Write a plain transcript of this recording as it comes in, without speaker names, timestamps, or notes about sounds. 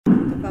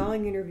The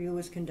following interview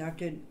was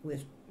conducted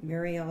with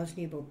Mary Alice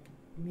Nebold,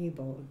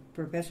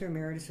 Professor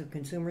Emeritus of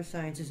Consumer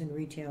Sciences and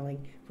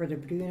Retailing for the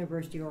Purdue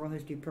University Oral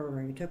History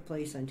Program. It took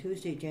place on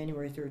Tuesday,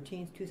 January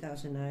 13th,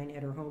 2009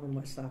 at her home in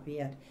West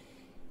Lafayette.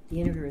 The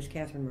interviewer is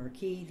Katherine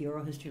Markee, the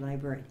Oral History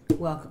Librarian.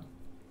 Welcome.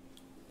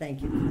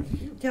 Thank you.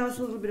 Tell us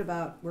a little bit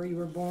about where you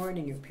were born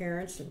and your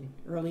parents and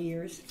early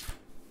years.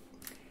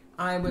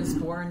 I was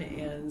born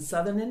in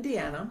southern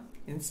Indiana,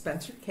 in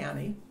Spencer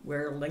County,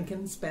 where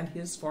Lincoln spent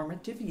his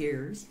formative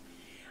years,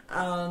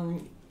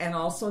 and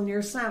also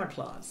near Santa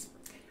Claus.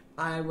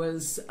 I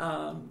was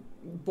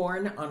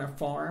born on a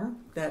farm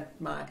that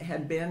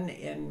had been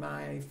in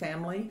my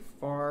family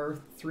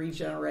for 3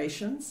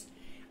 generations.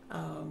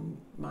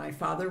 My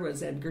father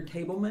was Edgar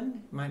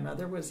Tableman. My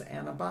mother was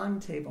Anna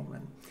Bond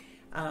Tableman.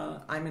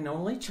 I'm an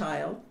only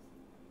child.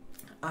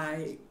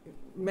 I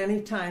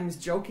many times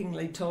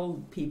jokingly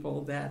told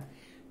people that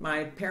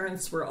my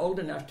parents were old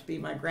enough to be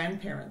my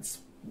grandparents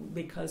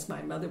because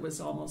my mother was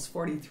almost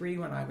 43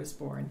 when I was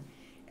born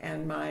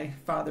and my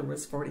father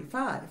was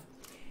 45.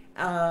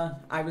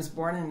 I was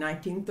born in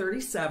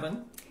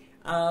 1937.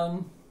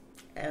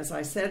 As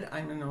I said,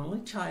 I'm an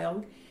only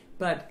child,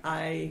 but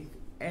I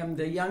am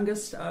the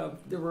youngest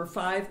of, there were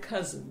 5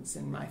 cousins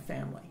in my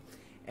family,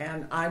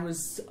 and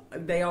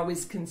they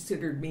always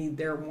considered me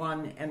their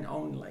one and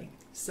only.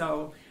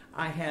 So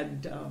I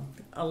had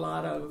a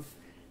lot of,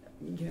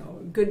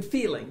 good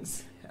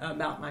feelings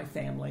about my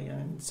family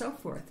and so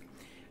forth.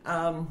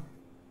 I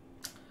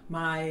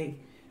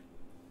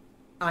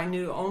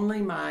knew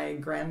only my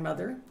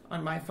grandmother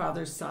on my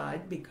father's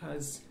side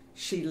because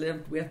she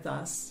lived with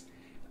us.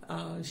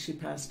 She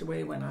passed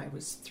away when I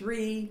was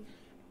 3,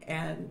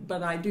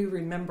 but I do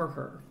remember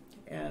her,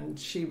 and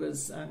she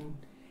was an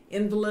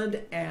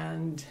invalid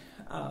and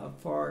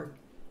for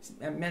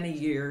many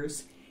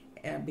years,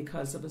 and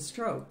because of a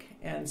stroke.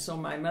 And so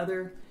my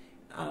mother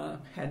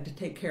had to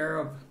take care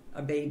of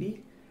a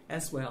baby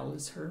as well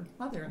as her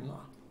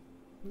mother-in-law.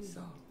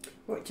 So,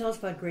 Tell us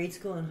about grade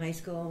school and high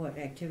school, what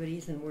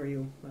activities and what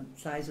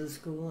size of the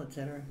school,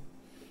 etc.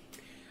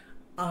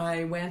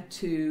 I went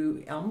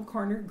to Elm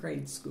Corner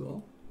Grade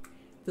School,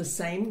 the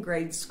same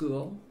grade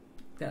school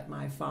that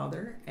my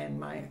father and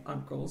my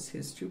uncles,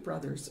 his 2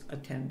 brothers,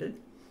 attended.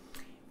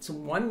 It's a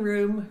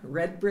 1-room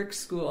red brick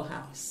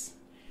schoolhouse.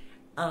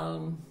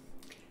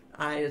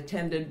 I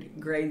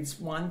attended grades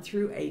 1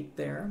 through 8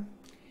 there.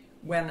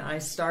 When I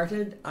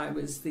started, I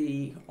was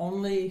the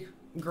only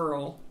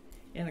girl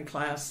in a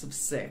class of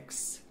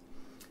 6.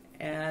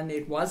 And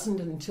it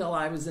wasn't until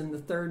I was in the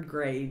 3rd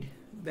grade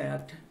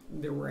that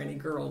there were any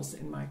girls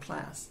in my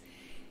class.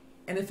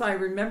 And if I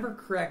remember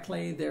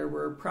correctly, there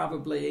were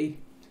probably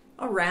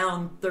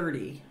around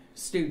 30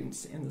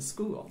 students in the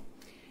school.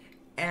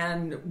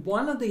 And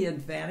one of the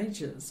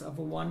advantages of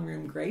a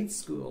 1-room grade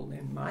school,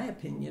 in my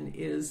opinion,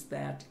 is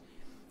that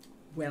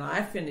when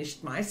I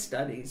finished my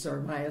studies or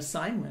my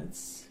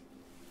assignments,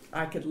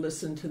 I could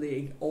listen to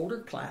the older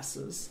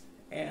classes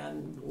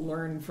and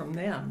learn from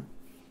them.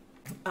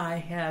 I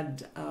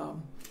had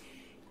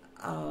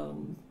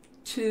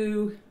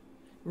 2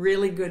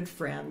 really good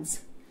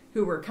friends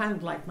who were kind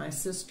of like my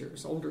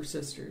sisters, older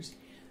sisters.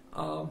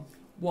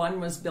 One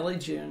was Billie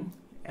June,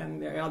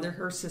 and the other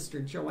her sister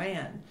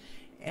Joanne.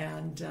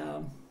 And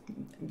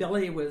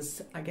Billie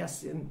was, I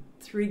guess, in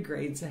 3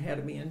 grades ahead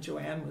of me, and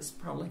Joanne was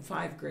probably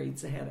 5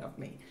 grades ahead of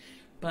me.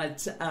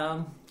 But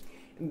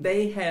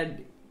they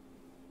had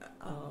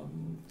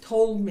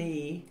told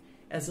me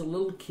as a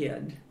little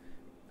kid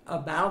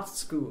about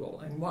school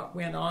and what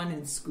went on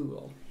in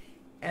school.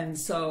 And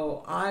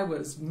so I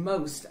was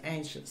most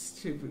anxious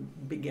to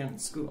begin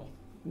school,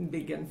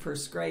 begin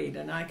 1st grade.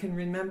 And I can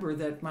remember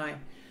that my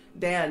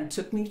dad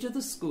took me to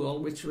the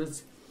school, which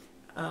was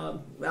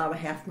about a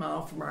half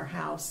mile from our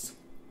house.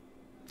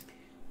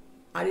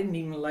 I didn't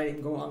even let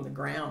him go on the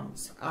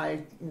grounds.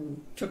 I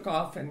took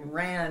off and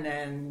ran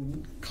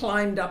and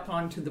climbed up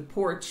onto the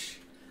porch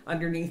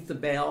underneath the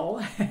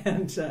bell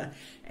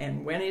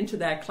and went into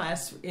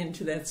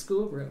that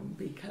schoolroom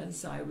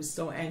because I was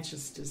so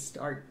anxious to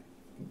start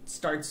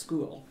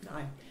school.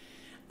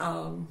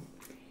 My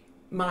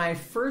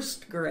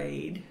 1st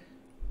grade,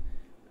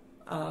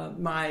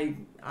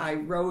 I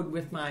rode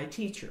with my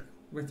teacher,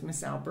 with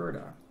Miss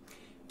Alberta,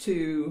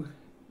 to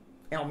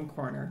Elm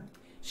Corner.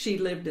 She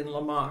lived in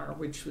Lamar,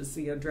 which was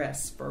the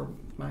address for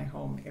my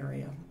home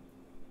area.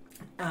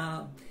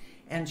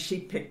 And she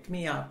picked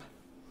me up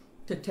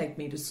to take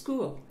me to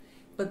school.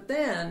 But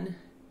then,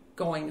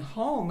 going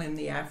home in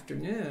the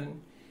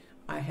afternoon,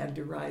 I had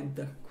to ride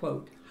the,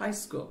 quote, high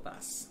school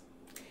bus,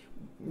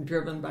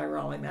 driven by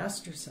Raleigh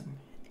Masterson.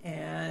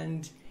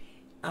 And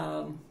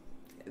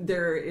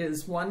there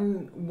is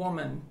one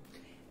woman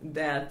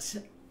that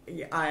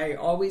I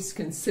always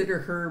consider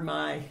her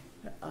my,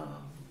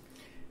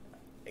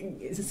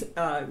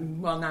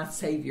 well, not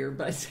savior,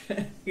 but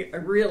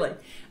really,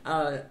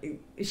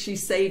 she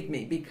saved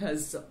me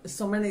because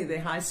so many of the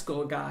high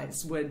school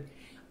guys would,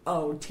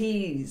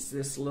 tease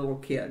this little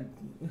kid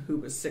who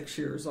was 6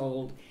 years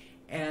old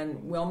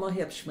And Wilma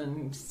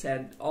Hipschman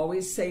said,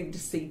 always saved a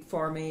seat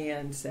for me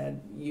and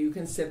said, you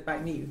can sit by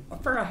me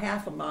for a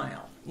half a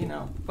mile. You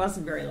know, it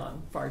wasn't very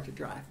long, far to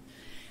drive.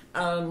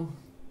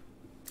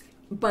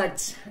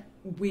 But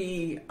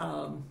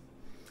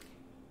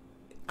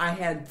I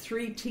had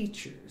 3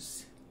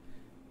 teachers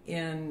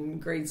in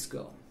grade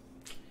school.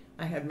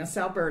 I had Miss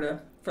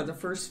Alberta for the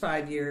first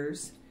 5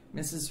 years,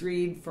 Mrs.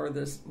 Reed for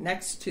the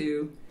next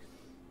 2,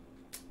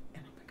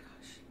 and oh my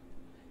gosh,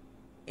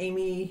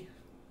 Amy,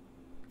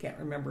 can't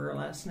remember her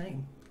last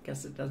name,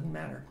 guess it doesn't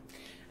matter,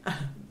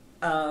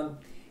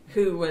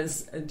 who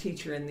was a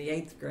teacher in the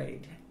 8th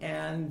grade.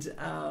 And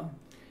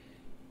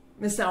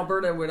Miss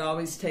Alberta would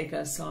always take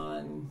us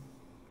on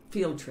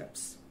field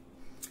trips.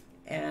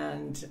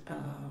 And,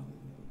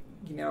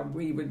 you know,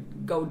 we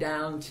would go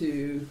down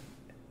to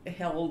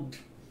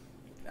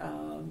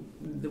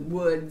the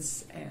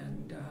woods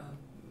and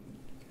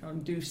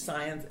do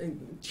science,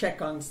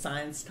 check on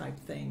science type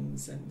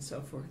things and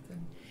so forth.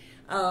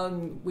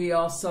 And we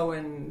also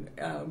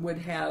would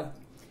have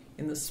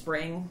in the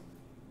spring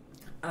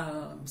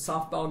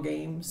softball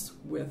games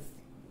with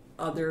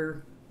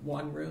other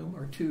 1-room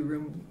or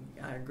 2-room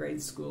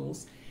grade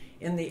schools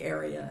in the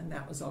area, and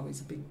that was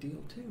always a big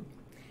deal too.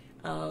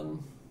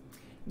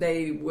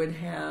 They would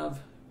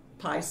have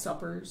pie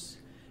suppers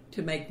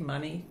to make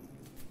money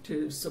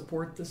to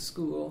support the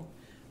school.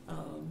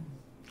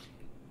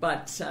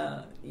 But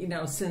you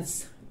know,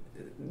 since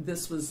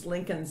this was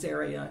Lincoln's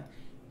area,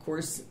 of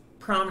course,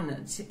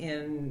 prominent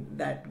in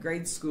that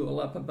grade school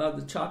up above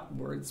the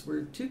chalkboards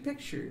were 2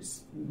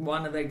 pictures,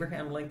 one of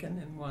Abraham Lincoln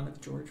and one of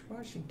George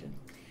Washington,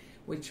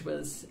 which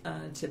was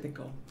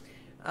typical.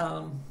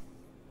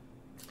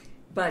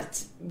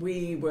 But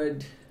we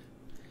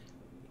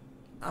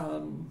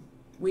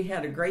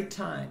had a great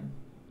time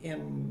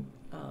in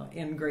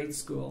grade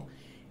school.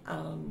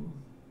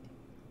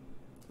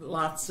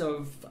 Lots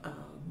of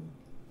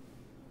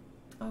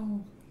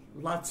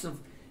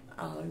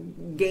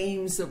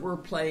games that were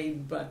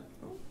played, but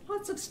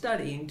lots of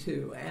studying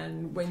too.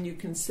 And when you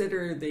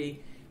consider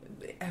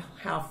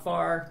how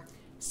far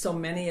so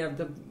many of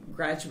the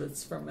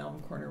graduates from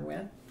Elm Corner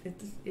went,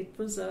 it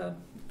was a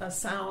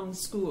sound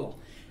school,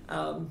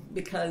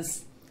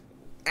 because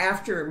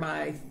after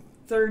my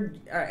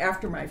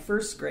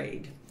first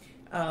grade,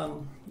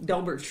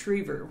 Delbert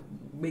Schriever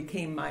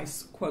became my,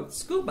 quote,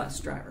 school bus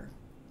driver.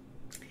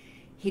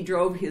 He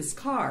drove his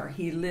car.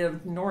 He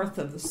lived north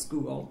of the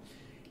school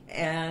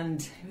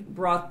and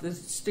brought the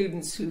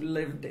students who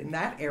lived in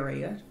that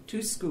area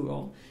to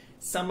school.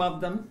 Some of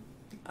them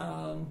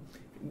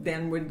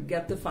then would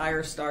get the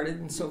fire started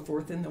and so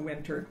forth in the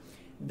winter.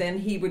 Then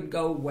he would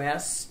go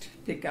west,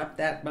 pick up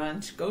that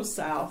bunch, go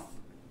south,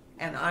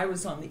 and I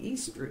was on the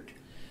east route.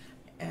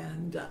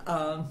 And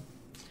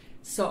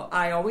so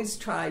I always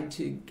tried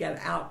to get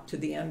out to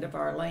the end of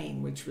our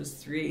lane, which was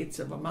 3/8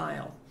 of a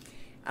mile,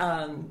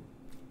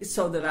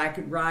 so that I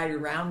could ride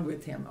around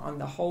with him on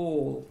the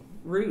whole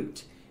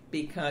route,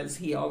 because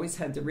he always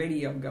had the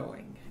radio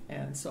going.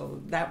 And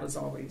so that was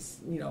always,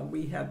 you know,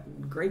 we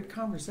had great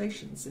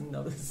conversations in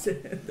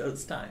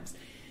those times.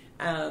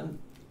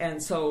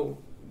 And so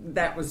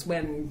that was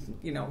when,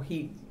 you know,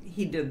 he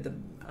did the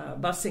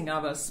busing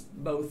of us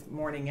both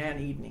morning and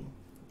evening.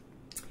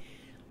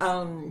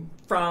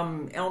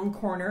 From Elm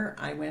Corner,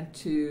 I went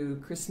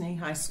to Christney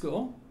High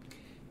School.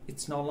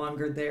 It's no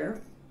longer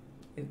there.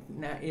 It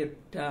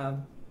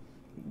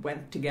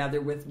went together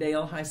with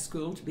Dale High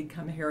School to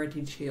become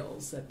Heritage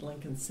Hills at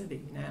Lincoln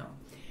City now.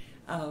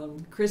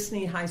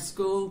 Christney High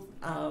School,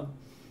 I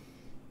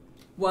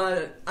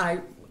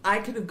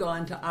could have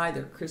gone to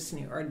either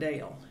Christney or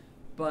Dale,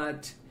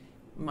 but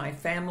my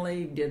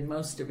family did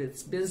most of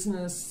its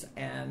business,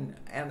 and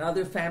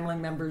other family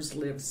members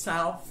lived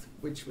south,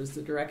 which was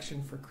the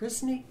direction for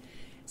Christney.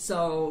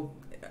 So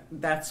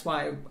that's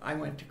why I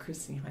went to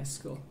Christney High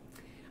School.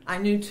 I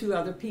knew 2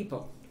 other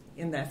people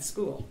in that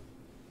school.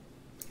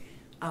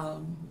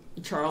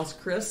 Charles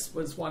Chris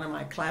was one of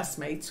my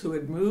classmates who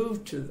had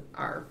moved to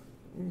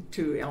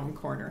Elm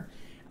Corner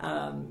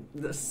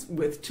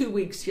with 2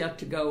 weeks yet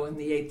to go in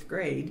the 8th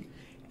grade,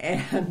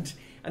 and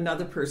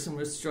another person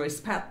was Joyce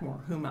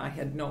Patmore, whom I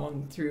had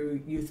known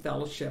through youth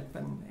fellowship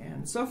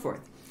and so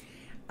forth.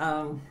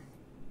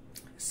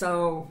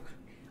 So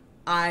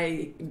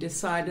I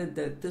decided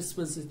that this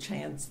was a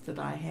chance that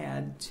I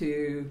had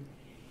to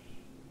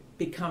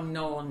become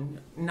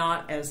known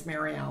not as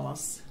Mary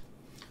Alice,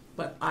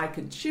 but I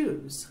could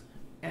choose.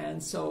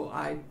 And so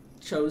I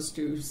chose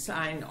to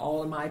sign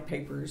all of my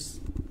papers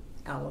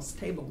Alice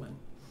Tableman.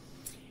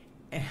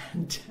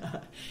 And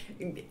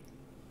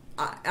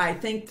I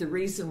think the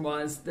reason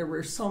was there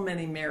were so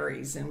many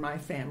Marys in my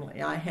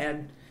family. I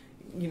had,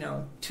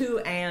 2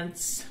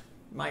 aunts.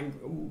 My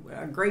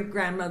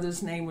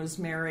great-grandmother's name was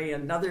Mary.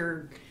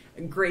 Another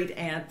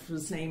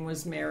great-aunt's name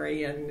was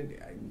Mary, and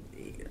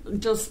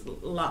just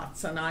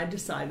lots. And I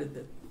decided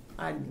that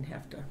I didn't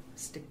have to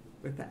stick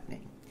with that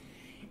name.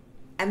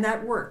 And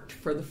that worked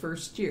for the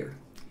first year.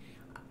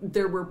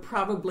 There were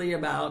probably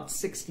about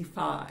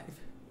 65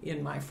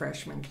 in my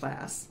freshman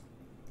class.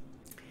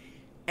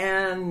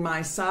 And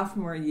my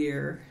sophomore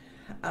year,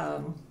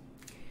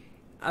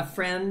 a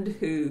friend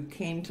who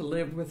came to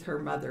live with her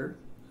mother,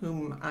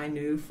 whom I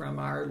knew from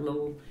our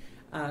little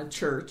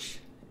church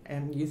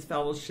and youth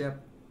fellowship,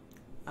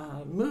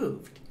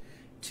 moved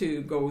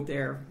to go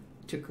there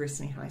to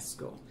Christian High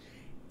School.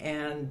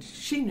 And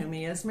she knew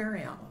me as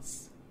Mary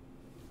Alice.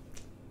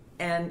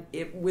 And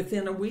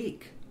within a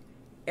week,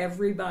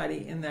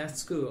 everybody in that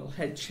school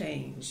had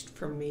changed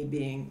from me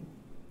being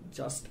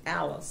just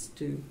Alice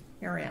to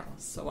Mary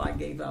Alice. So I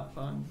gave up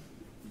on,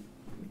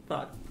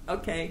 thought,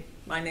 okay,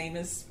 my name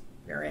is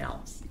Mary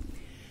Alice.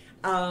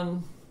 I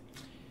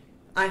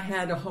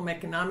had a home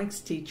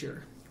economics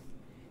teacher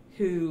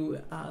who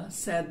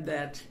said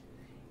that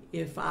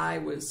if I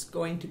was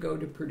going to go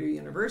to Purdue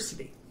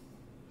University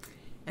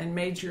and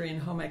major in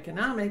home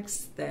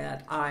economics,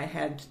 that I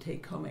had to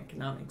take home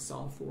economics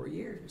all 4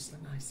 years.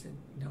 And I said,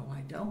 no,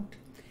 I don't.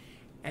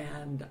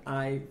 And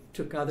I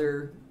took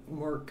other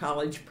more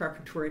college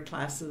preparatory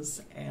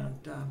classes, and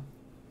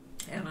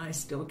I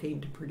still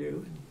came to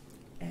Purdue.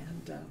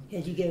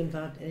 Had you given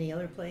thought to any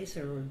other place,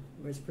 or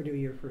was Purdue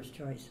your first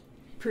choice?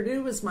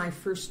 Purdue was my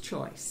first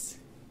choice,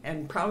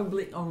 and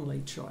probably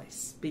only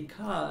choice,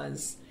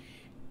 because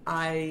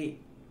I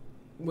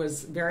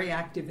was very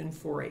active in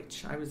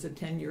 4-H. I was a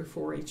 10-year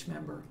 4-H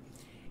member.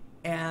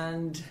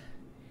 And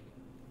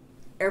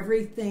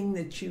everything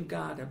that you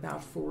got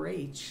about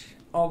 4-H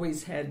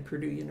always had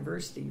Purdue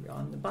University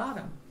on the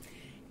bottom.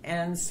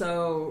 And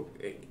so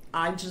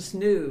I just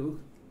knew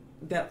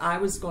that I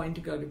was going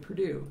to go to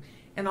Purdue.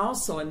 And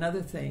also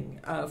another thing,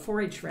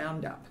 4-H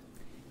Roundup.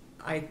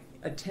 I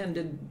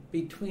attended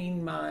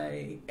between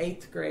my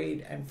 8th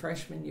grade and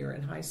freshman year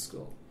in high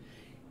school.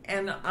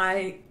 And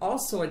I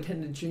also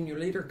attended Junior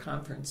Leader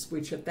Conference,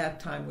 which at that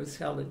time was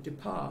held at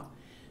DePauw.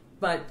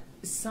 But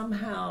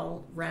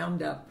somehow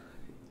Roundup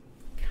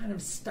kind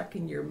of stuck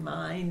in your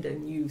mind,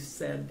 and you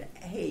said,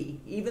 hey,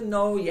 even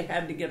though you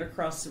had to get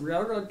across the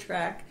railroad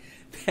track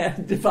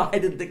that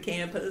divided the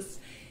campus,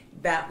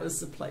 that was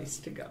the place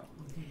to go.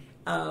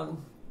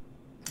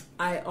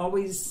 I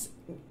always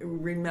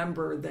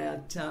remember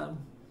that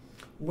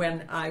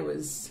when I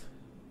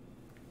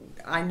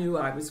knew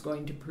I was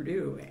going to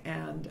Purdue,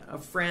 and a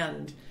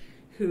friend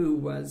who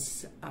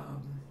was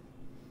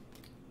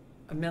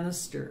a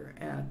minister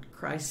at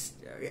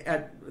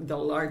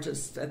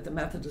the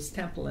Methodist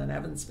Temple in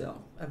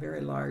Evansville, a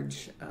very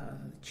large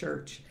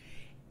church,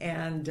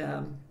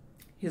 and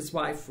his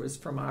wife was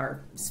from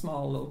our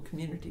small little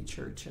community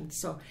church. And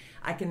so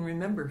I can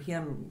remember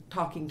him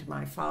talking to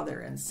my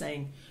father and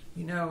saying,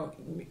 you know,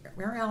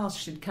 Mary Alice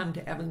should come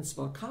to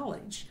Evansville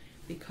College,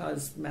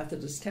 because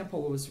Methodist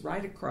Temple was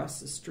right across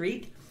the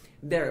street.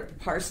 Their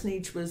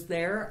parsonage was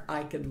there.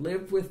 I could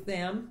live with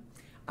them.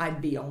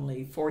 I'd be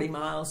only 40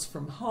 miles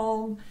from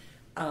home.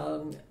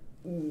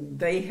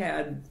 They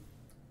had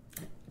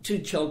 2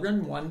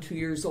 children, one 2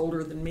 years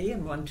older than me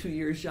and one 2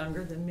 years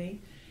younger than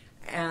me.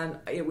 And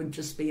it would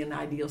just be an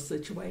ideal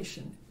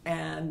situation.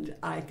 And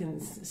I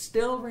can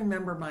still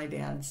remember my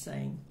dad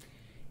saying,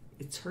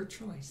 it's her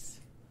choice.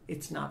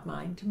 It's not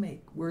mine to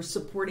make. We're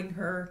supporting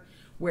her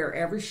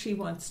wherever she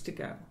wants to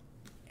go.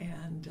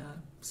 And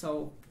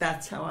so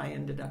that's how I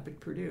ended up at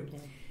Purdue.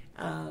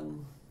 Okay.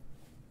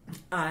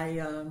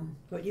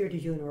 What year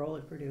did you enroll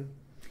at Purdue?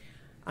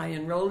 I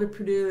enrolled at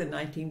Purdue in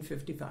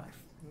 1955.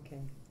 Okay.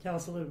 Tell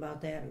us a little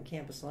about that and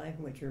campus life,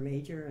 and what your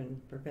major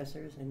and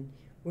professors, and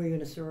were you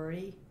in a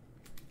sorority?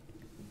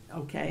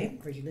 Okay.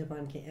 Or did you live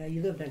on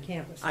you lived on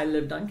campus? I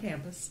lived on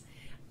campus.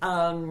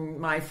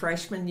 My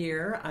freshman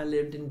year, I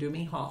lived in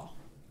Dumie Hall,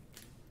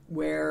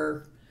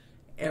 where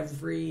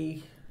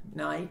every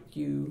night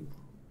you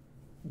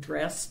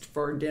dressed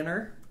for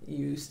dinner,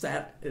 you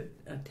sat at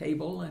a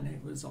table, and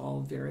it was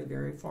all very,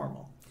 very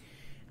formal.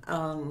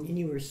 And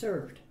you were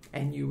served.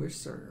 And you were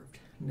served,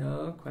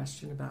 no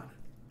question about it.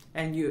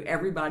 And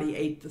everybody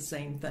ate the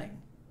same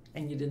thing,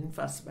 and you didn't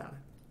fuss about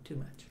it too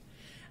much.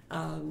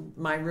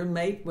 My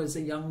roommate was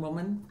a young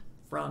woman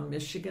from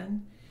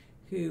Michigan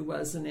who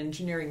was an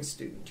engineering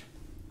student.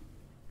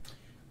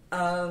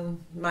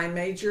 My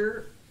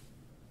major,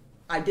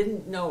 I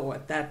didn't know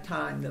at that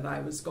time that I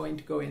was going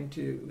to go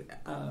into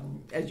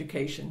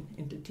education,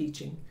 into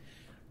teaching,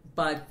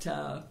 but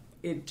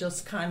it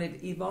just kind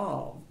of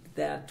evolved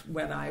that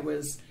when I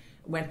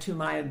went to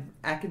my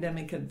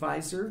academic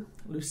advisor,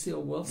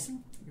 Lucille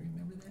Wilson, you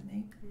remember that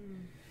name?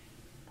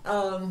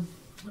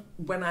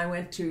 When I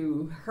went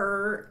to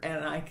her,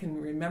 and I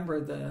can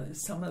remember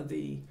some of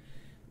the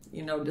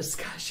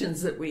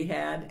discussions that we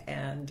had,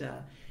 and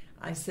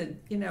I said,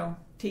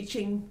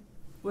 teaching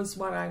was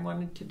what I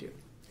wanted to do.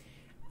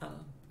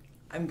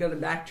 I'm going to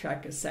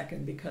backtrack a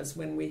second, because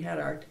when we had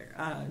our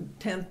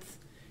 10th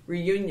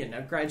reunion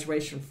of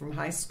graduation from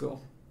high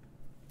school,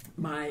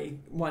 my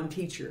one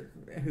teacher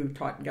who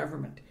taught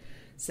government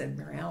said,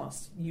 Mary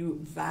Alice, you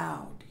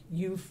vowed,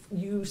 you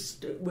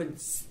would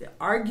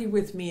argue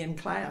with me in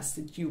class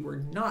that you were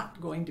not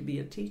going to be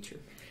a teacher.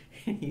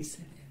 And he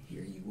said,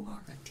 here you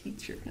are, a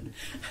teacher.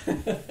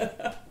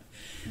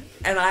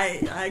 And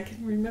I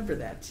can remember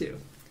that too.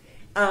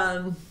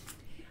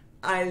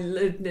 I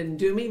lived in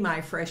Dumie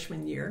my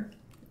freshman year.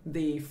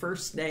 The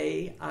first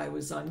day I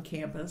was on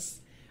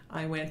campus,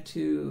 I went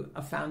to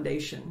a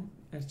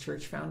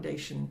church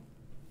foundation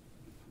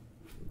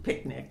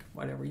picnic,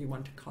 whatever you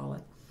want to call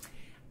it.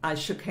 I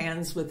shook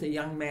hands with a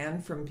young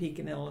man from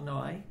Pekin,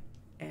 Illinois,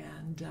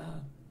 and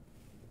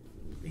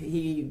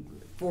he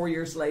 4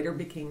 years later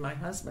became my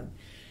husband.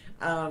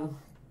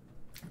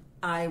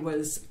 I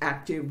was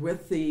active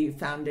with the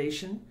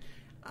foundation.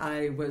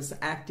 I was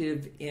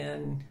active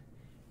in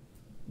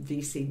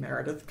VC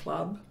Meredith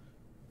Club.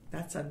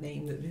 That's a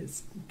name that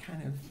is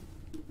kind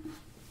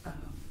of,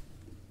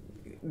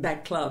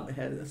 that club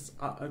has,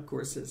 of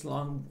course, has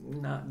long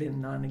not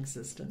been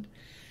non-existent.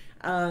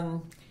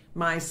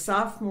 My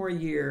sophomore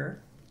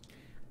year,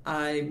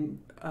 I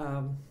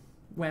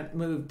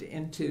moved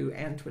into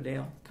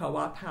Antwadale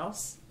Co-op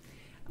House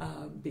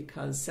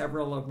because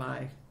several of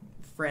my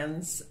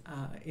friends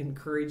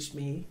encouraged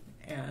me,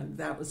 and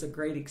that was a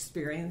great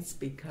experience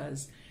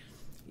because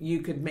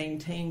you could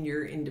maintain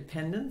your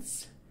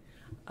independence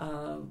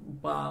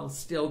while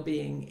still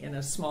being in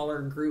a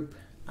smaller group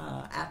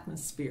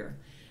atmosphere.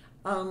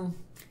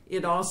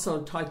 It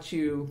also taught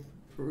you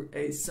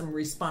some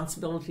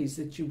responsibilities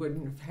that you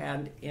wouldn't have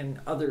had in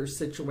other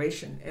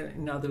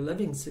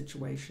living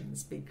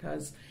situations,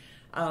 because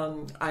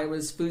I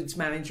was foods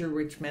manager,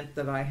 which meant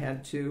that I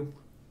had to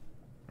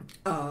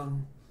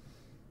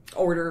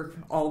order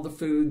all the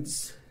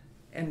foods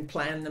and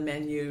plan the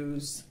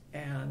menus,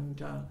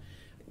 and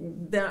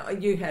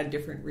you had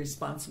different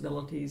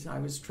responsibilities. I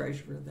was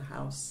treasurer of the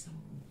house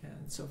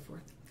and so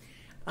forth.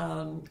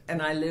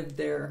 And I lived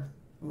there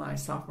my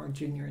sophomore,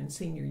 junior, and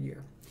senior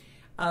year.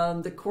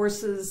 The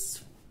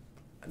courses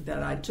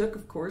that I took,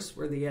 of course,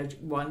 were the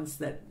ones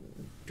that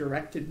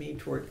directed me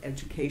toward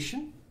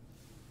education.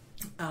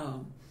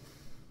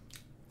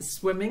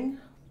 Swimming.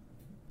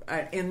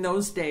 In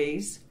those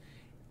days,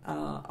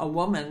 a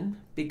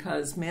woman,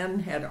 because men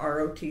had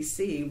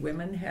ROTC,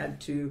 women had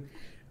to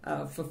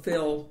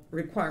fulfill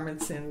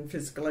requirements in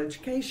physical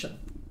education.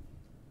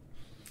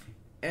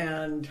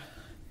 And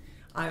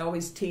I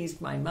always teased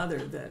my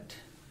mother that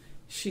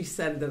she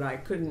said that I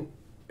couldn't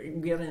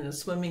get in a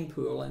swimming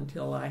pool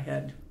until I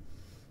had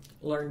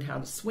learned how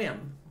to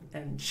swim.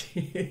 And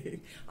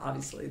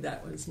obviously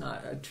that was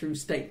not a true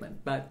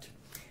statement, but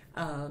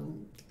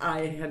I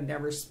had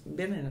never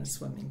been in a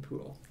swimming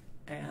pool.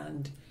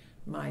 And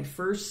my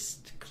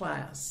first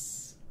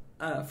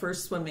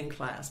swimming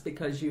class,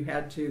 because you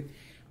had to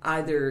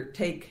either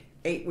take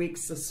 8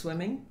 weeks of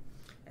swimming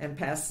and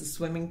pass the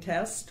swimming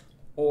test,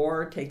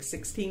 or take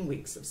 16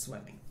 weeks of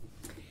swimming.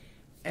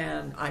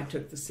 And I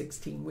took the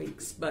 16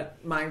 weeks.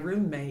 But my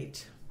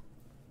roommate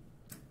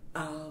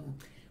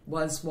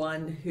was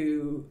one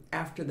who,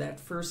 after that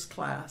first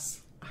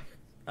class,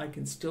 I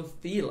can still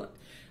feel it.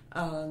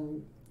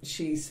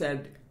 She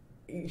said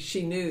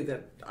she knew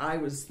that I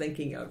was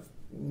thinking of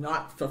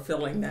not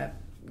fulfilling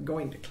that,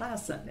 going to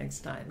class that next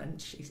time.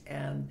 And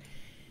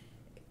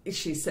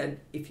she said,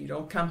 if you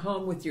don't come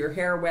home with your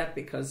hair wet,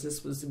 because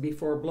this was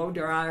before blow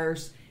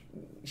dryers,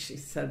 she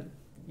said,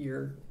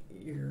 you're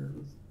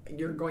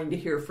going to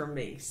hear from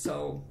me.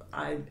 So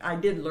I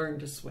did learn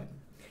to swim.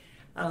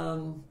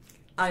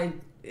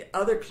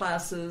 Other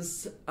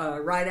classes,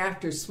 right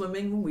after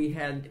swimming, we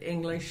had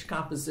English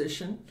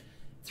composition.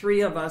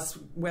 3 of us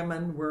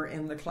women were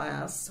in the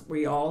class.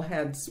 We all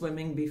had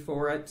swimming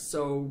before it,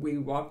 so we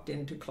walked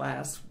into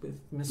class with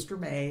Mr.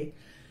 May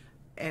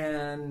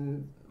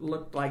and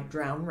looked like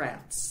drowned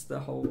rats the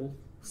whole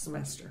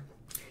semester.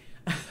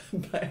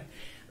 But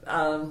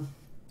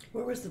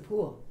where was the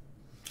pool?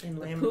 In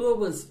the pool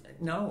was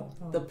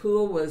the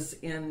pool was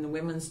in the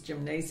women's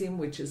gymnasium,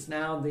 which is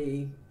now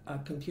the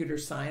computer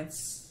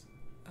science,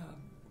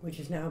 which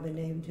has now been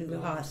named to the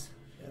Haas.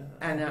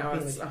 And now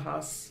it's a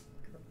Haas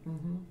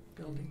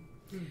building.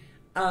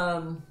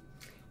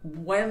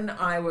 When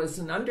I was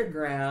an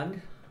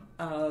undergrad,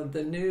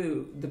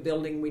 the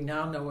building we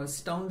now know as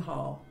Stone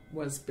Hall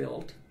was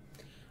built,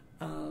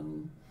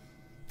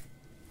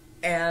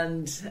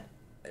 and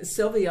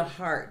Sylvia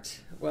Hart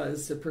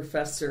was a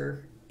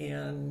professor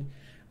in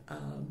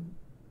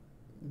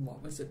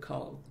what was it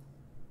called?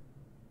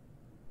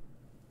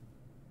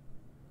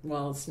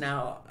 Well, it's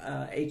now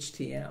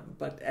HTM,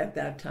 but at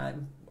that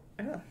time,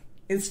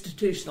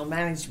 institutional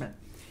management.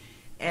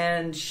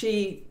 And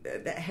she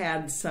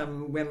had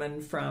some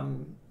women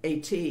from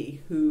AT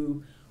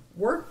who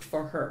worked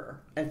for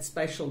her at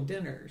special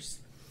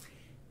dinners.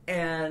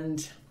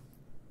 And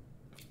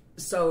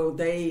so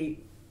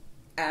they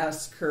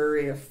asked her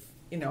if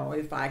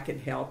I could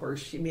help, or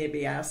she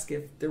maybe asked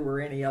if there were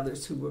any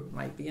others who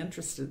might be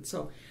interested.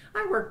 So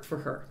I worked for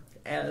her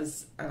and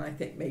I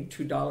think made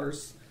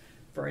 $2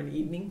 for an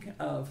evening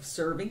of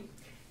serving.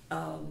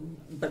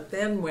 But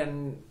then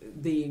when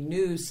the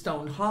new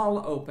Stone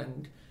Hall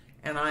opened,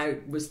 and I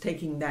was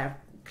taking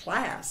that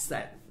class,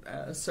 that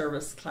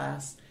service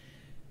class,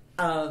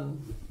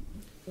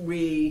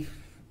 she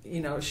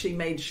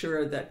made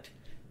sure that,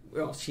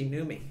 well, she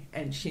knew me,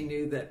 and she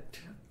knew that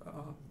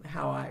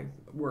how I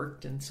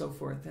worked and so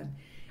forth. And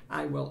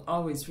I will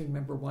always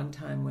remember one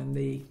time when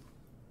the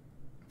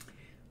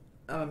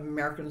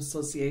American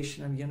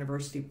Association of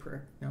University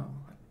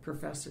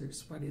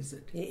Professors. What is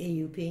it?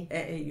 AAUP.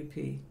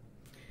 AAUP.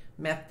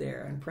 Met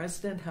there, and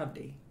President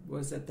Hovde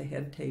was at the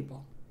head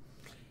table,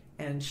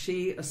 and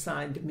she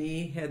assigned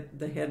me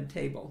the head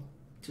table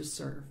to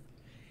serve.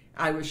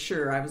 I was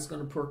sure I was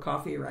going to pour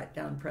coffee right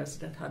down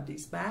President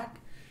Hovde's back.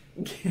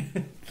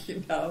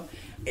 You know,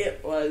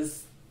 it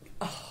was,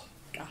 oh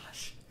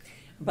gosh.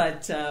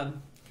 But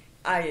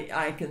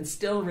I can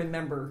still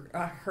remember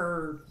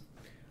her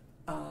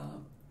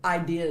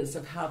ideas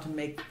of how to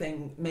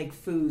make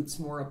foods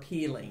more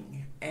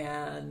appealing,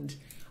 and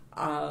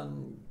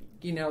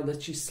you know,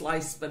 that you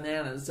slice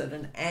bananas at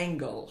an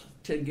angle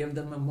to give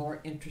them a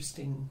more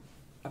interesting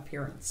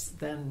appearance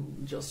than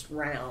just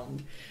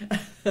round.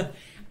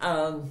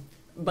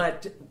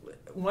 But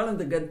one of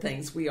the good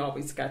things, we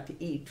always got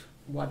to eat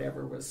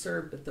whatever was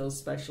served at those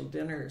special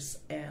dinners.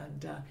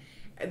 And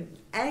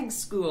Ag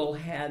School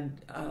had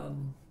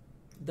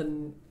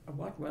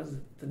what was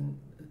it? The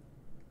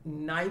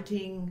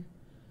knighting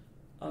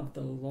of the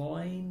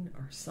loin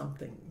or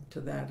something to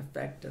that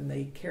effect. And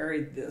they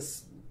carried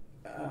this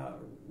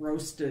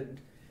roasted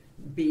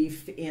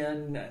beef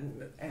in,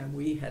 and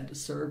we had to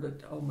serve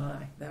it. Oh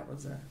my, that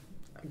was I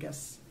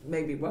guess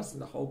maybe it wasn't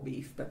the whole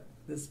beef, but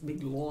this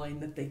big loin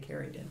that they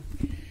carried in.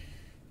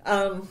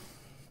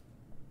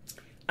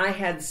 I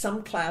had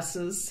some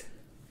classes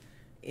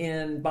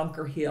in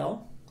Bunker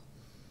Hill.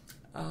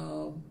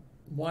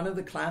 One of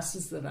the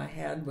classes that I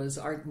had was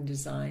Art and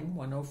Design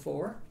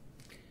 104,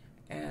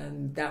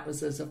 and that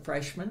was as a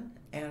freshman,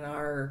 and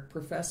our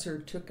professor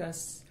took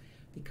us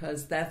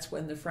because that's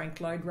when the Frank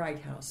Lloyd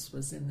Wright House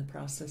was in the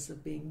process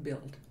of being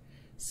built.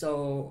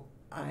 So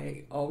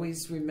I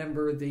always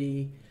remember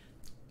the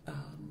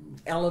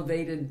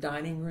elevated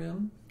dining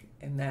room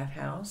in that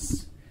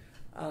house.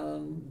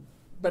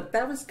 But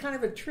that was kind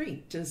of a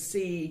treat to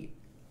see.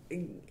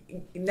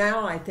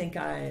 Now I think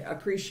I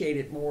appreciate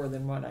it more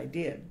than what I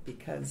did,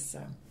 because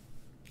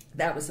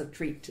that was a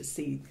treat to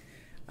see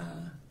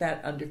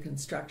that under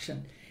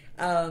construction.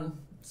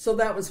 So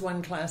that was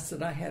one class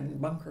that I had in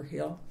Bunker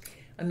Hill.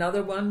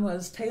 Another one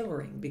was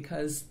tailoring,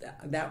 because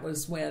that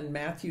was when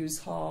Matthews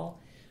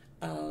Hall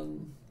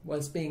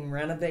was being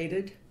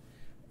renovated,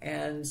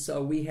 and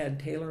so we had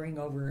tailoring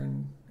over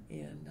in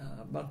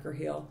Bunker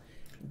Hill.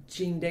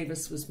 Jean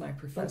Davis was my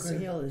professor.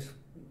 Bunker Hill is,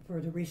 for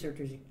the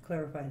researchers, you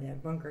clarify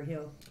that. Bunker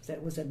Hill,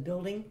 that was a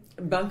building?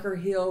 Bunker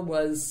Hill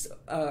was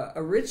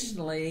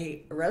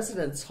originally a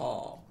residence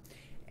hall,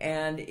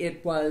 and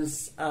it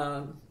was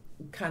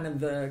kind of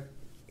the,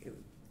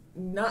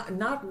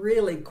 not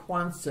really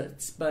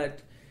Quonsets,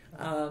 but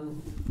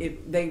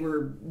they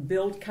were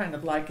built kind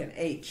of like an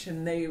H,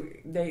 and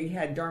they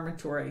had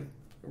dormitory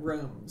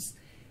rooms,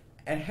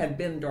 and had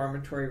been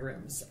dormitory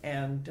rooms,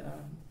 and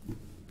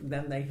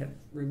then they had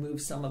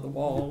removed some of the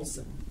walls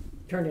and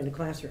turned into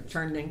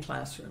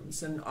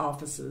classrooms and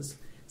offices.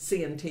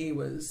 C&T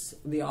was,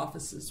 the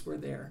offices were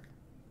there.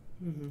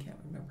 Mm-hmm. Can't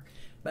remember.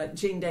 But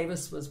Jean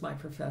Davis was my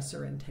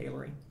professor in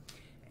tailoring,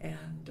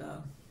 and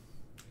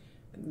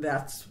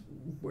that's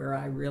where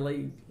I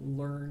really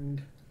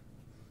learned.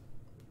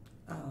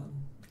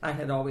 I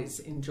had always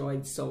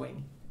enjoyed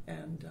sewing,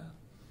 and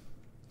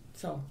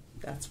so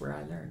that's where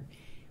I learned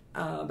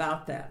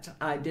about that.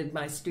 I did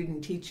my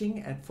student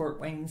teaching at Fort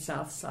Wayne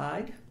South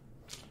Side,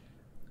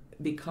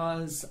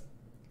 because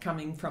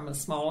coming from a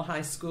small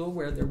high school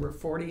where there were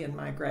 40 in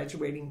my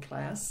graduating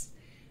class,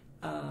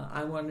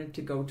 I wanted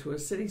to go to a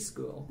city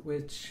school,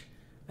 which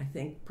I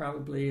think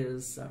probably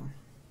is,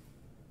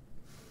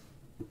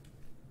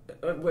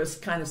 it was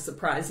kind of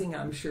surprising,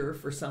 I'm sure,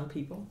 for some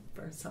people,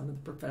 for some of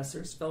the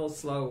professors. Phyllis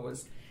Slow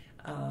was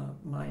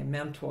my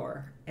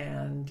mentor,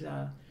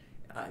 and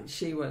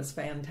she was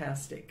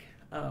fantastic.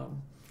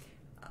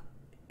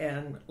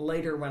 And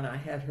later, when I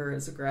had her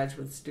as a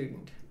graduate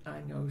student,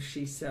 I know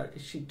she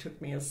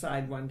took me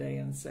aside one day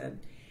and said,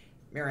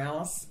 Mary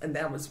Alice, and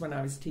that was when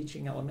I was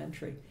teaching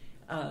elementary,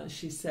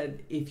 she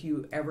said, if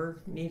you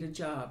ever need a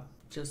job,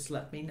 just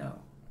let me know.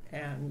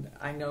 And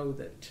I know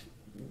that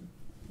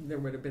there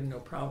would have been no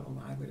problem.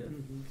 I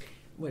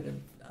would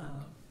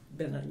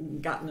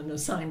have gotten an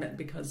assignment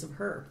because of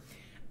her.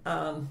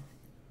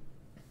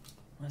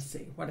 Let's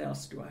see, what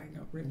else do I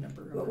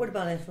remember? Well, what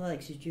about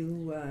athletics? Did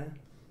you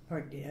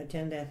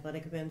attend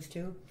athletic events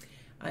too?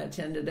 I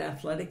attended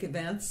athletic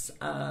events,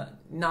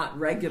 not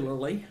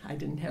regularly. I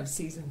didn't have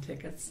season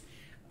tickets.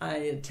 I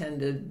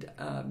attended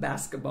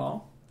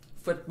basketball,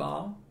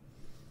 football.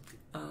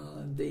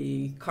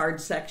 The card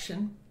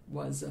section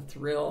was a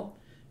thrill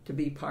to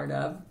be part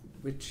of,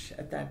 which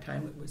at that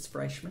time it was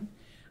freshman.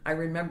 I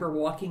remember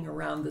walking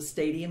around the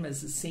stadium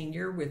as a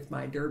senior with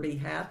my derby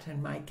hat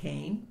and my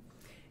cane,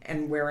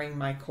 and wearing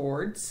my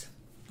cords.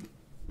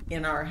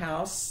 In our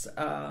house,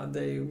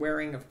 the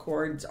wearing of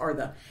cords, or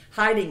the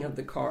hiding of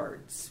the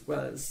cords,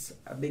 was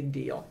a big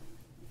deal.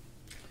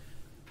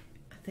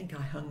 I think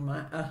I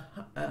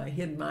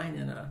hid mine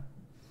in a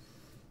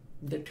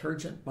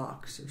detergent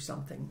box or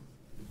something.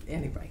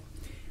 Anyway,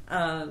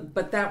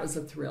 but that was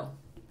a thrill.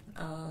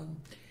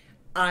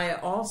 I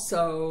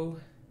also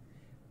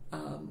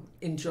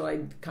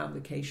enjoyed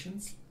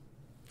convocations,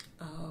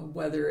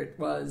 whether it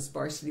was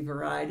varsity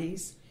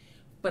varieties,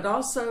 but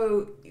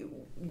also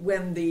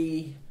when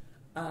the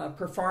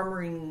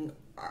performing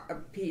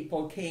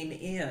people came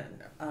in.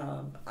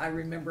 I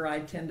remember I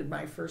attended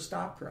my first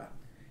opera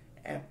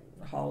at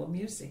Hall of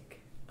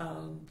Music.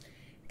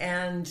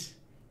 And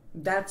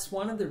that's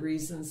one of the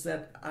reasons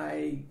that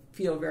I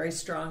feel very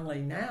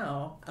strongly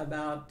now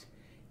about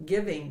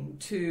giving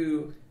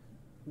to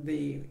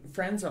the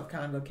Friends of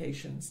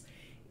Convocations,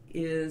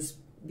 is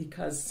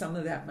because some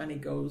of that money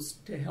goes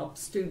to help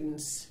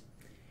students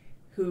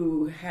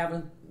who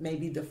haven't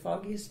maybe the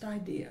foggiest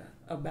idea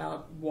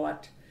about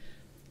what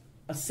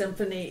a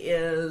symphony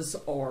is,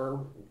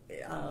 or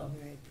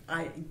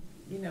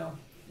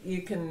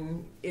it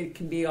can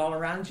be all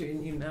around you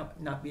and you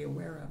not be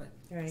aware of it.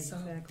 Right, so,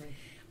 exactly.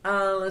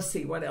 Let's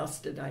see, what else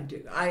did I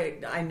do?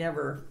 I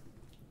never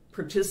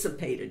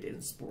participated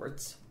in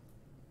sports,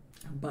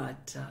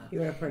 but you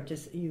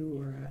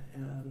were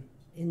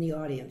in the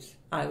audience.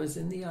 I was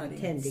in the audience.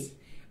 Attending.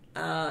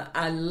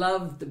 I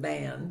loved the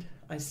band.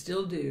 I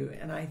still do,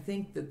 and I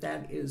think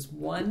that is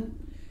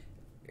one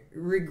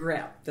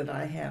regret that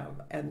I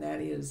have, and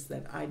that is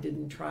that I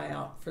didn't try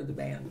out for the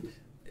band,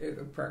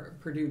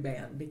 Purdue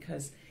band,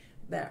 because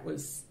that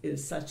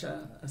is such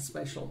a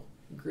special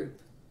group.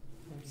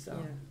 So.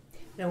 Yeah.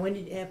 Now, what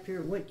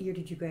year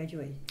did you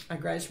graduate? I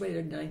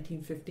graduated in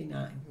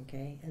 1959.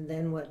 Okay, and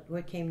then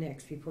what came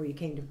next before you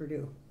came to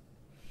Purdue?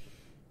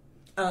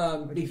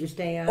 Did you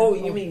stay on? Oh,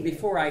 you mean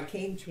before I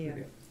came to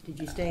Purdue? Did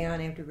you stay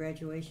on after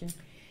graduation?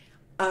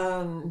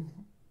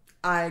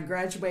 I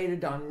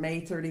graduated on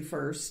May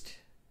 31st,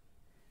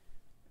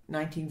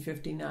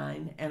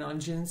 1959, and on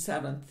June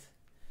 7th,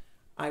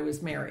 I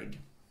was married.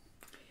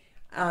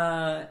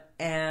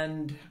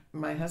 And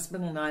my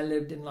husband and I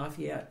lived in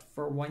Lafayette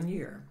for 1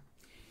 year.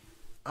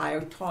 I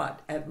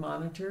taught at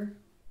Monitor,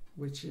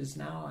 which is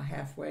now a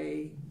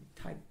halfway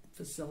type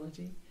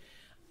facility.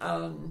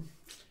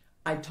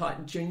 I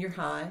taught junior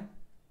high,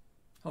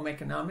 home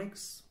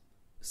economics,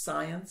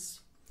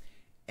 science,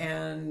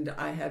 and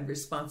I had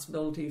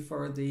responsibility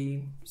for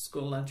the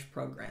school lunch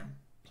program,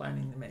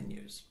 planning the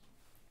menus.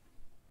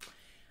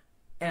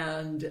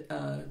 And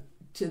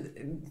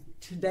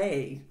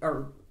today,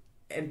 or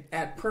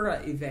at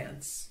Pura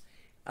events,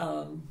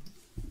 oh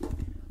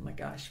my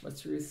gosh,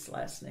 what's Ruth's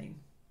last name?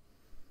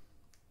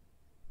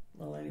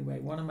 Well, anyway,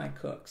 one of my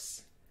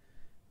cooks,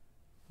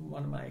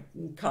 one of my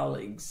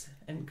colleagues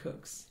and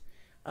cooks,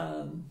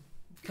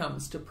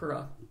 comes to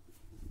Pura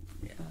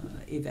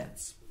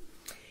events.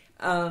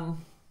 I've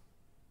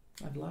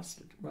lost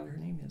it, what her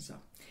name is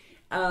though.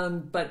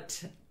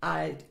 But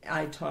I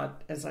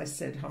taught, as I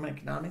said, home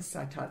economics.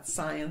 I taught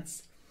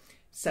science,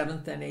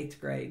 7th and 8th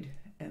grade,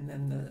 and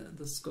then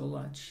the school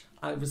lunch.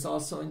 I was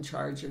also in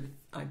charge of,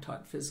 I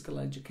taught physical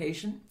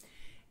education,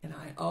 and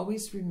I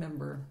always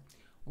remember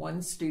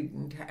one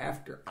student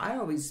after, I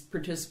always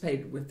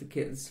participated with the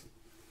kids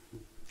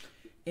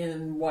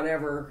in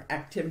whatever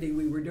activity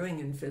we were doing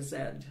in phys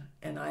ed.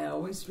 And I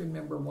always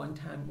remember one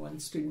time one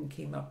student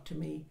came up to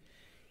me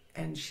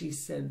and she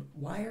said,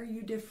 "Why are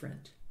you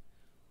different?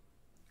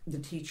 The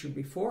teacher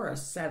before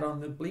us sat on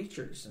the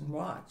bleachers and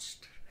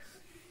watched."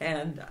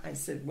 And I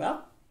said,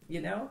 "Well,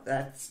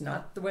 that's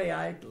not the way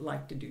I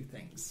like to do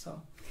things."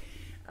 So,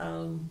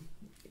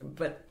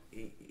 but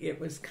it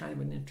was kind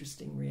of an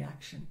interesting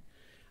reaction.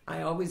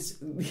 I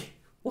always,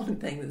 one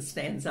thing that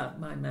stands out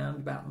in my mind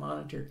about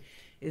Monitor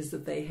is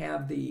that they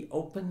have the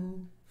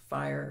open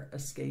fire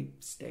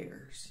escape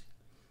stairs,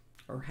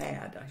 or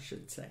had, I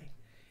should say.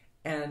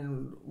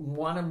 And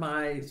one of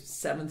my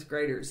 7th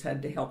graders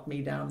had to help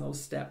me down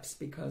those steps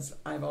because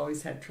I've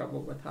always had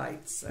trouble with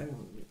heights,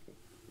 and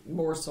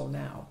more so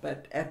now.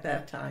 But at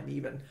that time,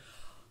 even,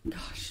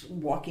 gosh,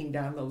 walking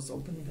down those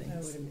open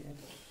things,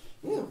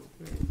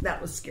 that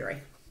was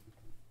scary.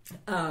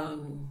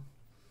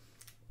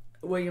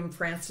 William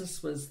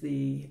Francis was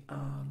the,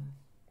 I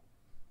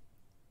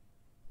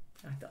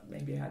thought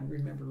maybe I'd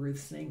remember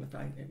Ruth's name if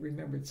I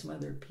remembered some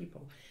other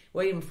people.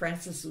 William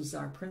Francis was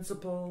our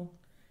principal.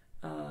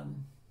 I've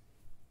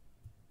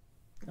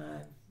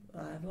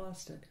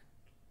lost it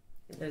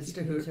as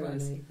to who it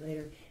was.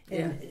 Later.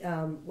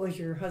 And was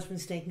your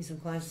husband taking some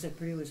classes at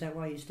Purdue? Is that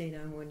why you stayed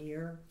on 1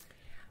 year?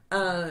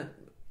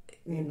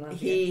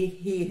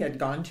 He had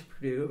gone to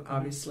Purdue,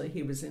 obviously.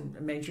 He was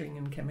majoring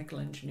in chemical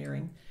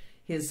engineering.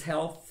 His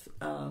health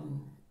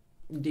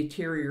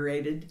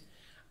deteriorated,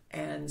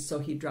 and so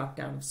he dropped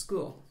out of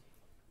school.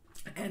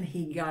 And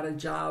he got a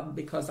job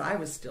because I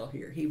was still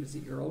here. He was a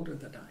year older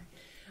than I.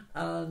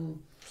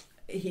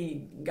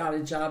 He got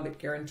a job at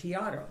Guarantee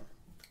Auto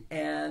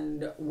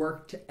and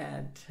worked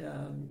at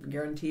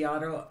Guarantee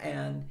Auto.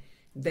 And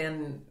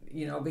then,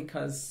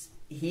 because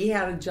he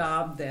had a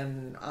job,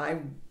 then I,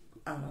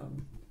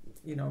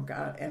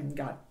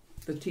 got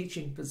the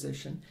teaching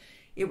position.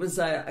 It was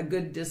a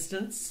good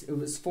distance. It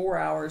was 4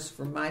 hours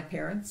from my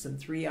parents and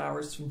 3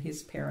 hours from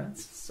his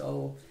parents.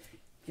 So,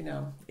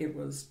 it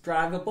was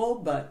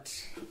drivable, but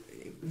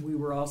we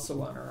were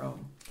also on our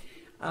own.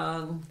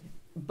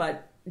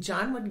 But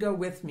John would go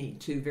with me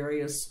to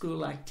various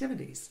school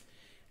activities.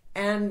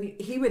 And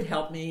he would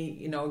help me,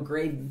 you know,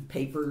 grade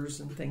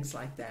papers and things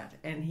like that.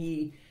 And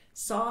he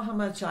saw how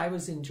much I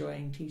was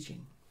enjoying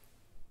teaching.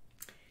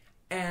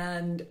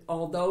 And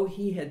although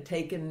he had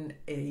taken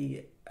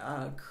an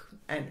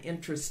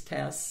interest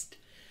test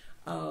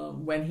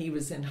when he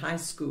was in high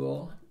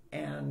school,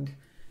 and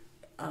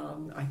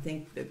I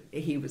think that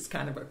he was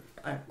kind of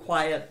a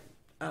quiet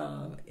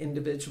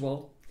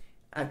individual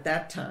at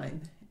that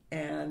time,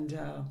 and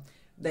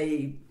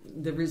the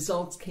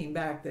results came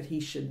back that he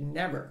should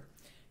never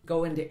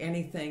go into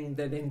anything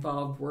that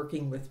involved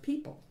working with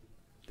people.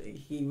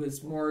 He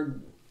was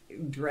more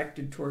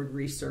directed toward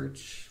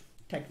research,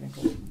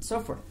 technical, and so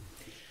forth.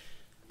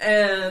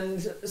 And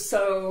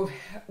so,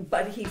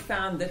 but he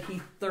found that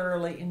he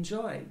thoroughly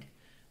enjoyed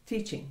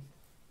teaching.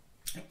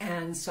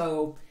 And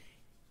so,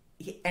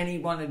 he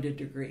wanted a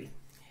degree,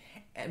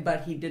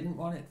 but he didn't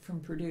want it from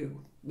Purdue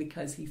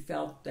because he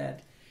felt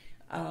that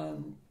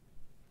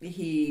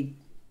he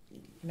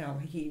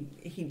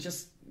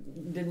just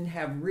didn't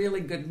have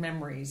really good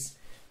memories,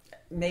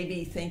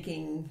 maybe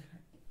thinking,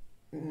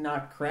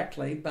 not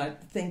correctly,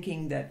 but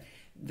thinking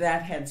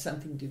that had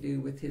something to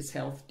do with his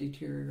health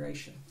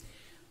deterioration.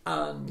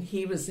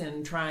 He was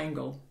in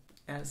Triangle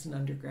as an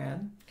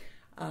undergrad,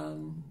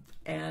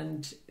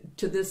 and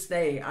to this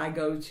day I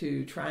go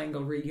to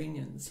Triangle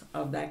reunions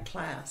of that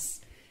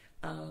class,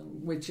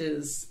 which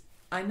is,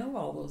 I know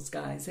all those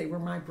guys. They were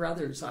my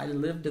brothers. I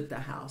lived at the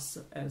house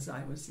as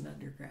I was an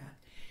undergrad.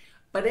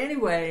 But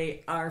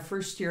anyway, our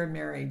first year of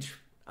marriage,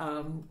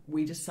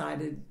 we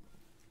decided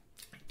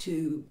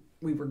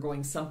we were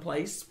going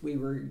someplace. We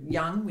were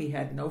young. We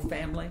had no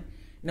family,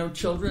 no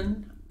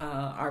children.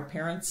 Our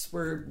parents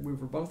we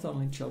were both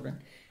only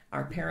children.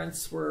 Our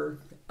parents were,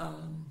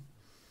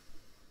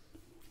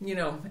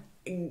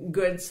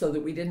 good, so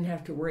that we didn't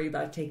have to worry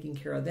about taking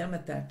care of them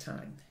at that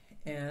time.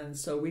 And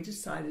so we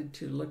decided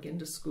to look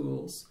into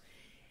schools.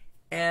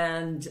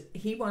 And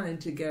he wanted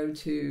to go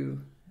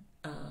to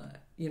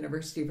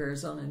University of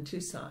Arizona in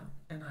Tucson.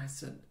 And I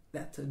said,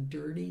 that's a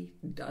dirty,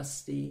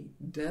 dusty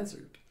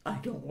desert. I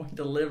don't want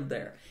to live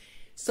there.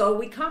 So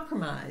we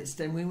compromised,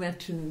 and we went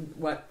to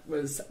what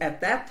was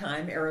at that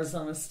time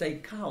Arizona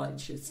State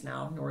College. It's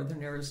now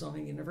Northern Arizona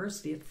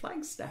University at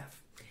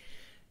Flagstaff.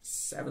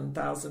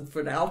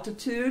 7,000-foot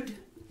altitude,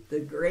 the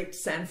great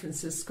San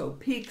Francisco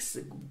peaks,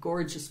 the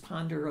gorgeous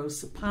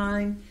Ponderosa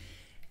Pine,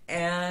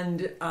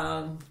 and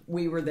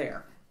we were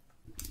there.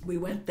 We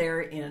went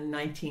there in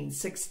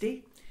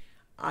 1960.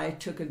 I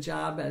took a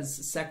job as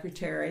a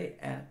secretary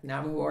at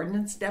Navajo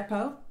Ordnance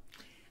Depot.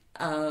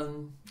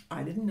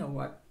 I didn't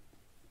know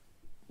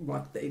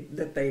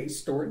that they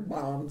stored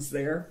bombs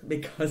there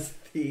because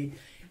the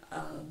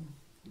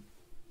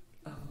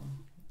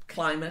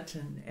climate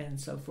and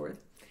so forth.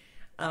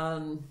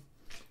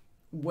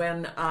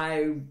 When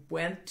I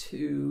went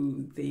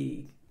to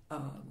the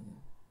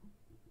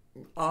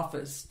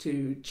office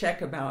to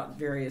check about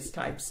various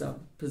types of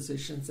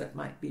positions that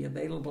might be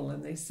available,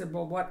 and they said,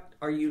 well, what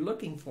are you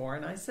looking for?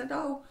 And I said,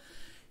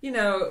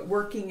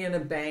 working in a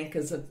bank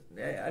as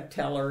a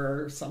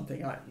teller or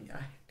something.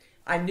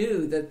 I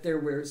knew that there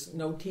was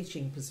no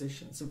teaching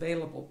positions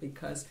available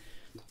because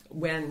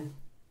when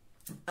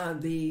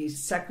the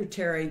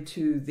secretary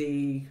to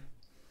the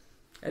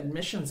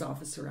admissions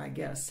officer, I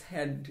guess,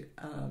 had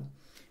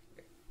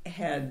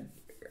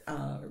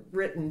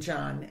written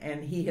John,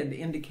 and he had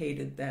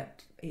indicated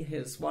that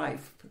his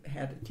wife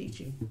had a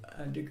teaching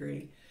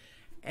degree,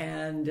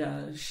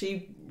 and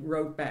she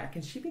wrote back,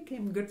 and she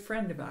became a good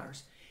friend of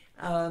ours.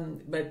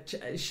 But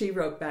she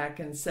wrote back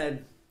and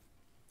said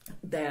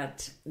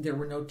that there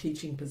were no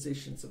teaching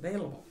positions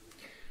available.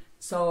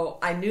 So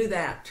I knew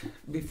that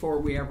before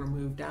we ever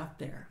moved out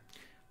there.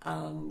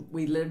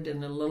 We lived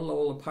in a little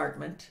old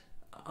apartment.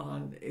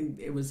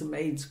 It was a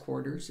maid's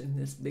quarters in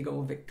this big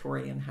old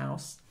Victorian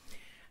house.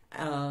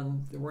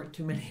 There weren't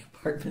too many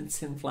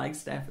apartments in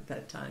Flagstaff at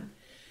that time.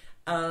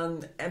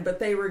 But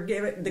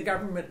the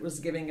government was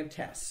giving a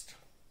test.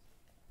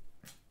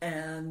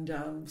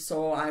 And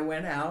so I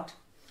went out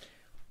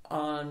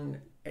on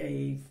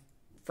a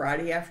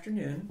Friday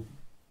afternoon.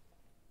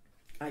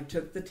 I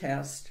took the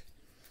test,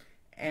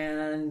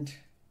 and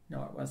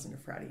no, it wasn't a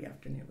Friday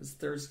afternoon, it was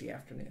Thursday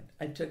afternoon.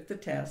 I took the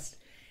test.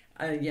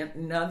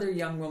 Another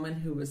young woman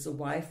who was the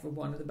wife of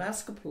one of the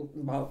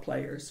basketball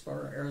players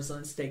for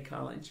Arizona State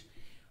College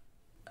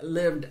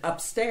lived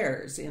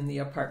upstairs in the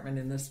apartment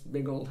in this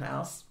big old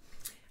house.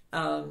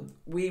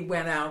 We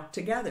went out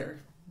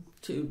together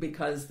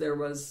because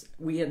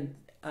we had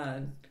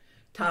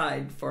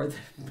tied for the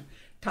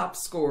top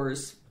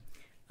scores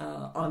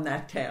on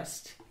that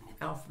test,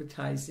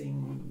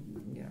 alphabetizing,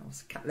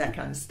 that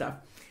kind of stuff,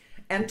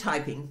 and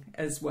typing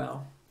as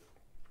well.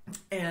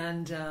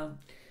 And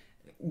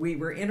we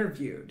were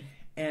interviewed,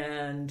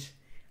 and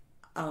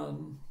I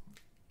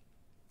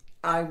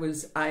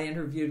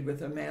interviewed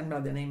with a man by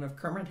the name of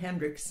Kermit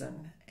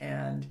Hendrickson,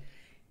 and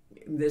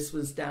this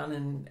was down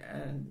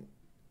in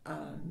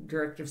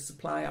directive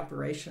supply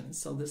operations.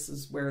 So this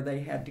is where they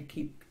had to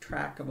keep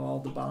track of all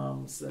the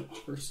bombs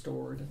that were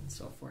stored and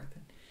so forth.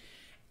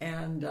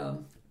 And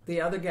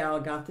the other gal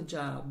got the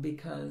job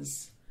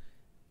because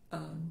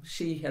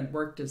she had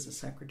worked as a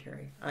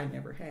secretary. I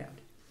never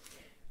had.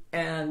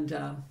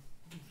 And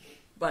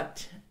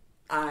but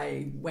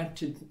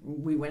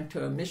we went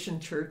to a mission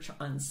church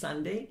on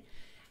Sunday,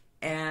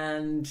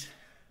 and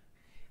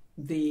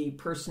the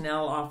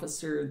personnel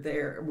officer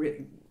there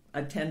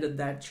attended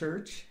that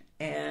church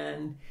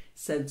and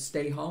said,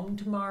 stay home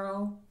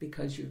tomorrow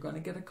because you're going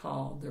to get a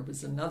call. There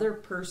was another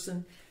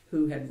person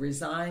who had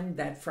resigned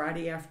that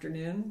Friday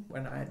afternoon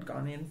when I had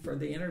gone in for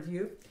the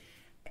interview,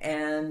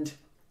 and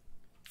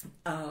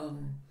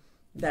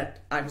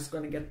that I was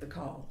going to get the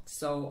call.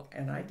 So,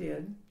 and I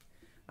did.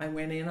 I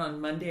went in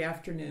on Monday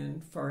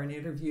afternoon for an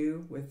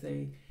interview with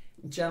a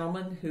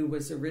gentleman who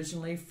was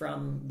originally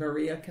from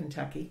Berea,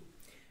 Kentucky,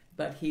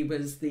 but he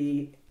was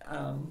the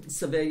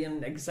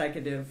civilian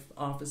executive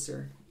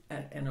officer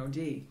at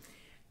NOD.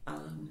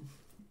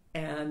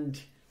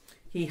 And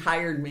he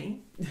hired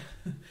me.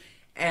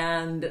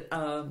 And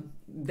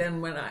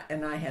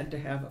then I had to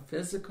have a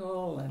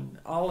physical and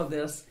all of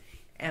this.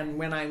 And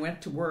when I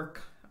went to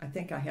work, I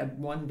think I had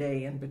one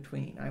day in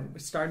between. I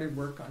started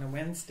work on a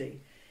Wednesday,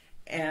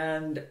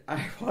 and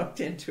I walked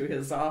into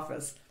his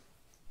office,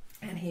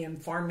 and he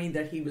informed me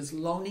that he was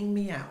loaning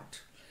me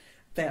out,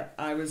 that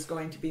I was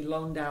going to be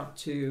loaned out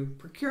to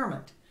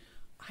procurement.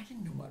 I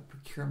didn't know what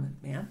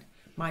procurement meant.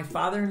 My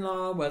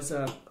father-in-law was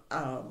a,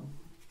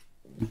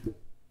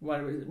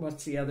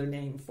 what's the other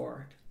name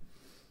for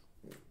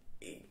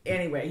it?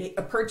 Anyway,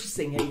 a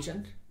purchasing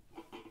agent,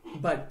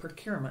 but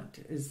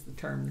procurement is the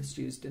term that's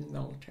used in the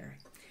military.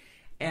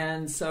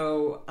 And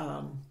so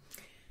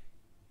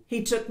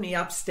he took me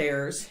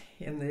upstairs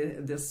in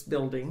this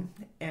building,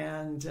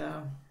 and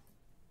the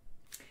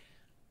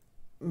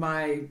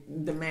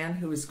man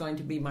who was going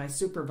to be my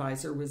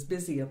supervisor was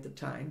busy at the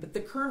time, but the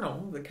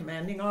colonel, the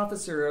commanding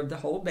officer of the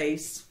whole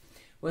base,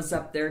 was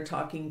up there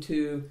talking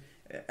to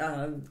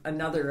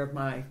another of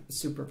my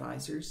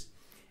supervisors,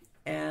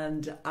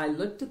 and I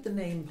looked at the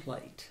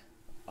nameplate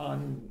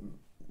on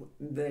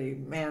the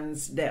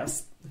man's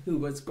desk who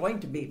was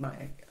going to be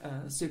my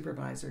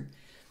supervisor,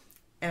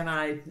 and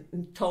I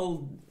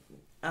told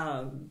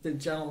the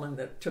gentleman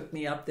that took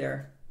me up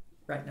there,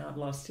 right now I've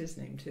lost his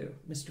name too,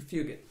 Mr.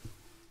 Fugit.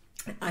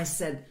 I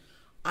said,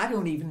 I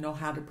don't even know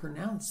how to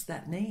pronounce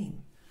that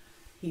name.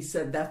 He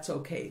said, that's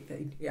okay.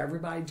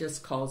 Everybody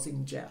just calls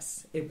him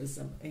Jess.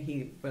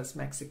 He was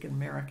Mexican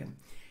American.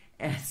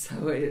 And so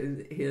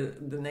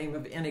the name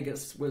of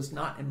Inigus was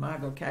not in my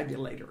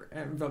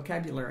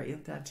vocabulary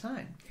at that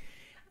time.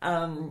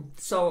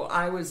 So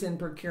I was in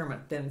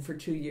procurement then for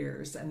 2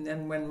 years. And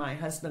then when my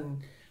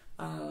husband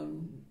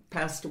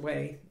passed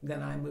away,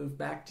 then I moved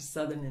back to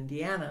southern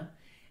Indiana.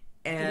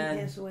 And did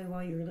he pass away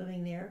while you were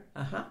living there?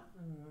 Uh-huh.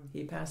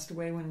 He passed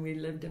away when we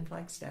lived in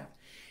Flagstaff.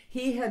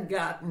 He had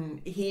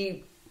gotten,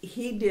 he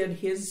did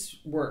his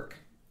work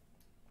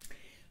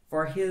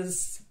for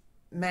his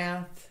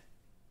math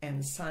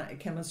and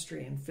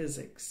chemistry and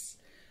physics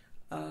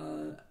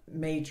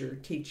major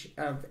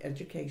of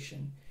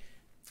education.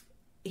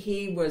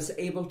 He was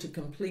able to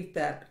complete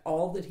that,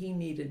 all that he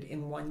needed,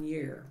 in 1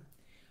 year.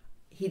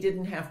 He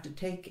didn't have to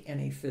take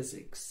any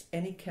physics,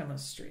 any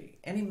chemistry,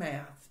 any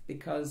math,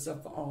 because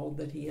of all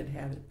that he had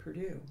had at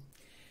Purdue.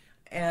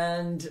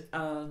 And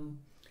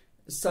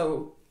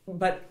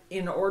but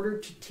in order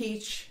to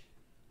teach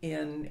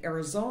in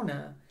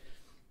Arizona,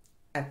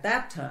 at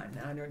that time,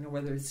 I don't know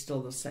whether it's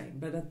still the same,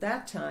 but at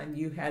that time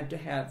you had to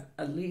have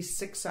at least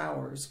 6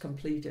 hours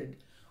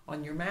completed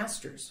on your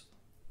master's.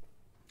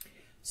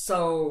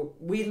 So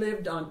we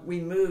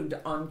moved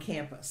on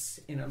campus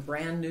in a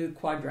brand new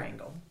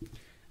quadrangle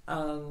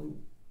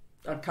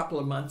a couple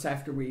of months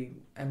after we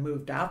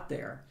moved out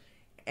there,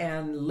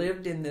 and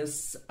lived in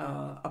this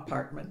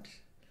apartment.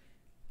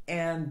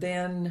 And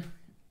then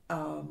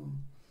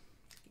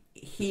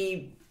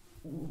he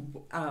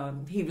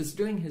was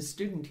doing his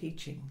student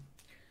teaching,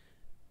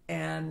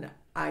 and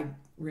I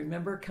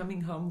remember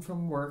coming home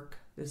from work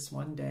this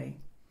one day,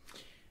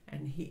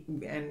 and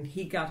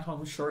he got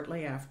home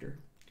shortly after,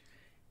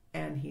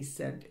 and he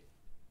said,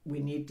 we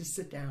need to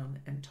sit down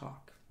and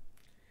talk.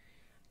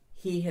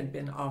 He had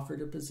been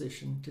offered a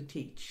position to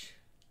teach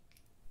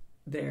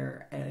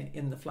there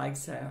in the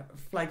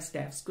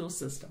Flagstaff school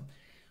system,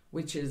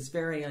 which is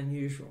very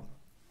unusual.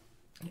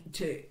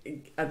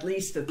 At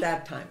least at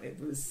that time, it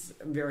was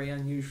very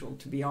unusual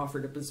to be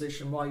offered a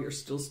position while you're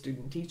still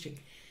student teaching.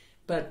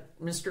 But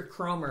Mr.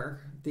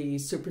 Cromer, the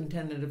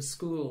superintendent of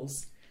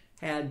schools,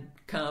 had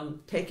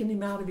taken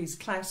him out of his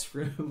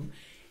classroom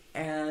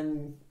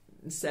and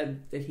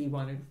said that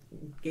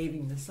gave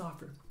him this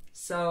offer.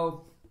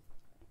 So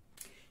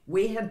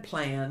we had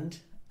planned,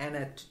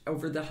 and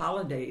over the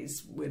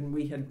holidays, when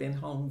we had been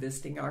home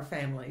visiting our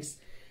families,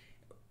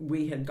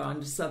 we had gone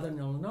to Southern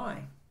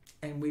Illinois,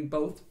 and we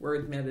both were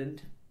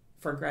admitted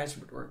for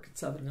graduate work at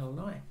Southern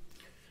Illinois.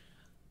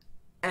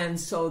 And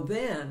so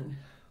then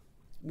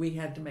we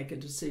had to make a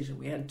decision.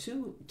 We had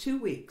two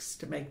weeks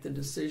to make the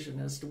decision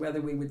as to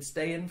whether we would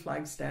stay in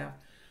Flagstaff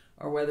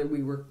or whether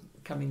we were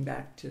coming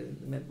back to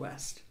the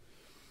Midwest.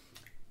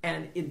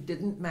 And it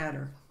didn't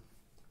matter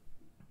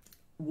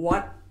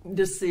what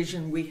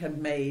decision we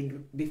had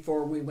made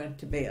before we went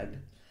to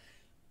bed.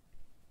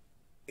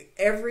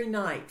 Every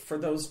night for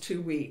those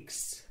 2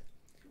 weeks,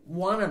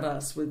 one of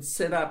us would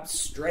sit up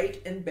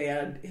straight in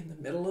bed in the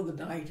middle of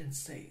the night and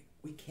say,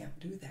 we can't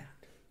do that.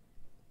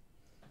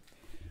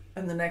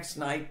 And the next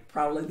night,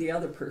 probably the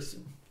other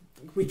person,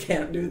 we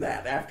can't do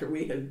that after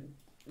we had,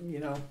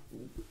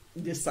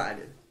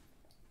 decided.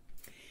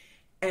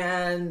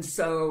 And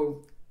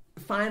so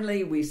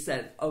finally we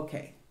said,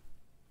 okay,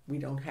 we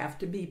don't have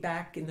to be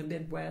back in the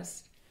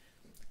Midwest.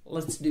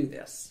 Let's do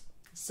this.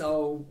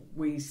 So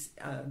we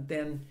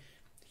then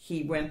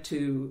he went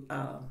to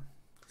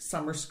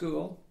summer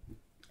school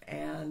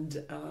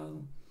and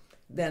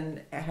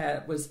then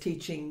was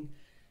teaching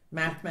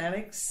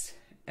mathematics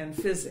and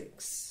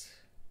physics.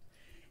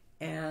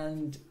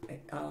 And,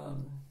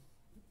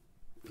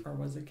 or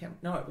was it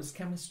no, it was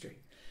chemistry.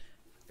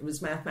 It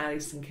was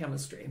mathematics and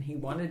chemistry, and he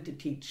wanted to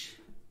teach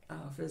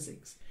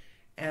physics.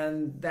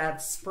 And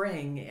that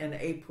spring in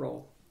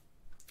April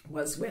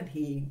was when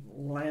he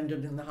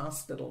landed in the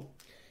hospital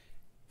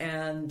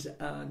and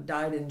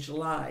died in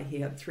July. He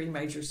had 3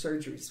 major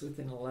surgeries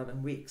within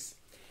 11 weeks.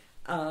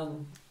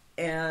 But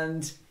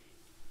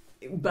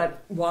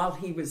while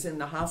he was in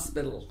the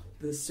hospital,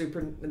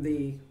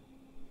 the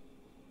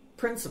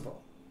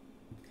principal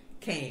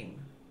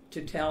came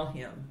to tell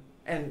him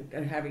and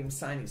have him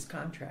sign his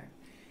contract,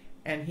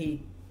 and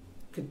he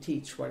could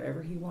teach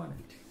whatever he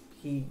wanted.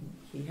 He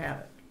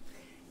had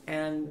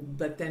it,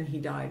 but then he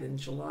died in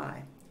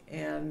July,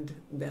 and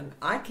then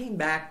I came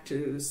back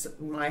to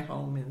my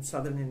home in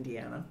southern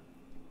Indiana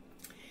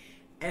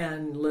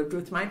and lived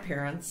with my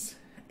parents,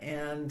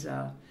 and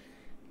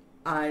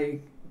I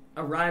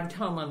arrived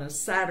home on a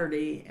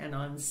Saturday, and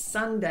on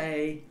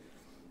Sunday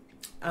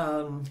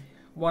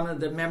one of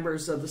the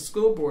members of the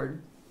school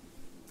board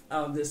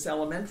of this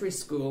elementary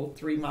school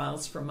 3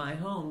 miles from my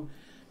home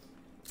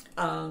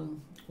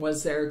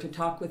was there to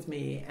talk with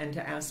me and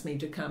to ask me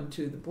to come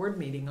to the board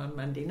meeting on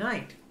Monday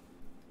night.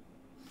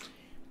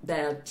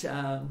 That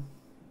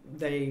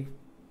they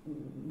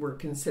were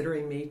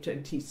considering me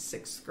to teach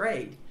 6th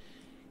grade.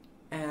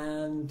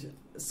 And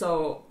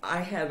so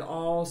I had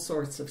all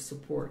sorts of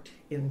support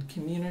in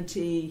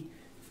community,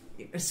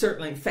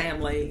 certainly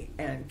family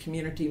and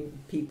community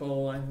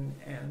people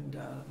and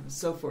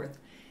so forth.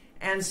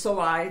 And so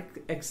I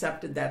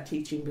accepted that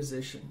teaching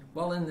position.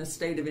 Well, in the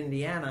state of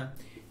Indiana,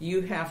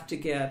 you have to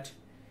get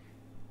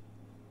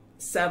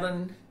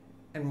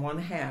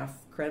 7.5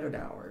 credit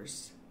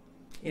hours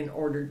in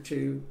order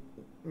to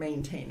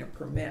maintain a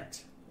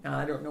permit. Now,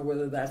 I don't know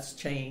whether that's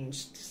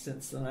changed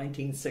since the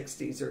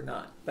 1960s or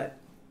not, but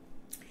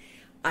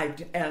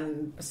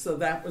so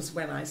that was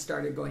when I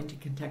started going to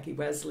Kentucky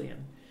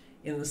Wesleyan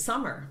in the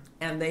summer,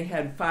 and they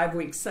had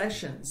 5-week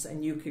sessions,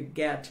 and you could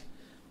get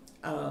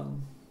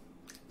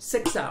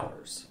 6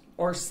 hours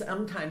or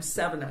sometimes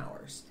 7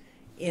 hours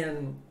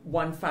in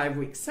one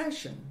 5-week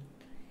session,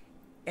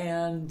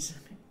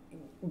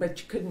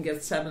 but you couldn't get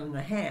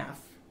 7.5,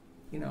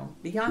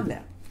 beyond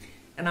that.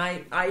 And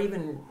I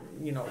even,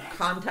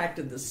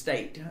 contacted the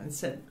state and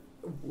said,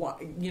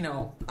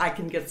 I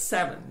can get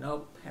 7.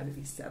 Nope, had to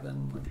be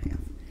 7.5.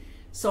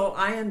 So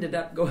I ended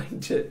up going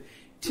to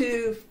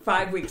 2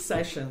 5-week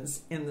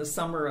sessions in the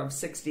summer of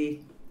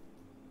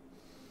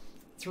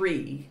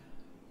 63,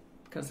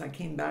 because I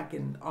came back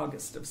in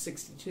August of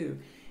 62.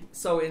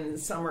 So in the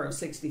summer of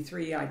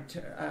 63,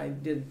 I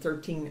did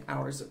 13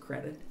 hours of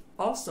credit.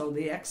 Also,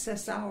 the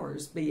excess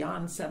hours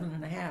beyond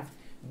 7.5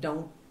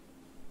 don't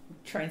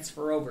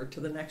transfer over to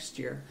the next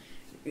year.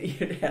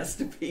 It has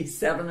to be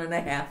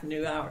 7.5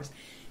 new hours.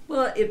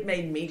 Well, it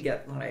made me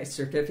get my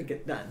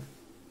certificate done.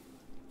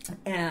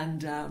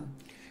 And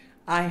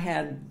I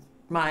had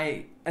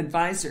my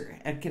advisor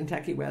at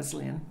Kentucky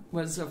Wesleyan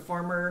was a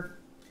former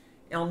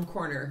Elm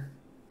Corner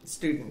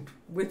student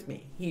with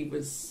me. He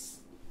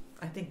was,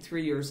 I think,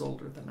 3 years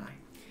older than I.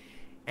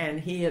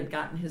 And he had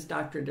gotten his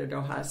doctorate at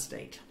Ohio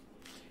State.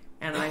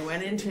 And I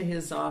went into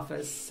his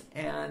office,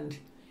 and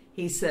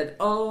he said,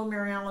 "Oh,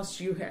 Mary Alice,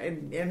 you had,"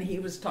 and he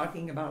was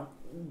talking about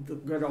the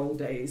good old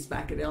days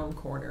back at Elm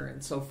Corner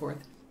and so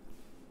forth.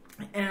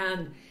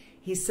 And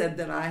he said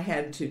that I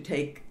had to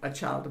take a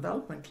child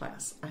development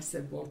class. I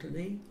said, "Walter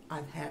Lee,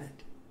 I've had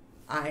it.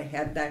 I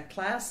had that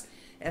class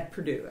at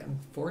Purdue, and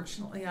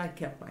fortunately I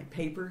kept my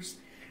papers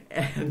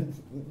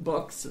and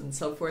books and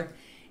so forth."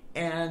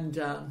 And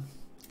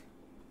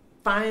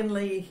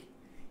finally,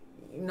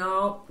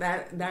 no,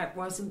 that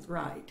wasn't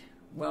right.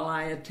 Well,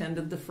 I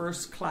attended the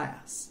first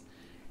class,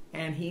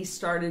 and he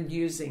started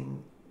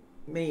using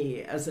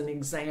me as an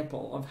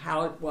example of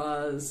how it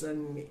was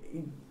and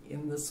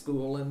in the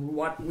school and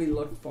what we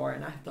looked for.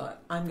 And I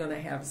thought, I'm going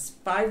to have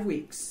 5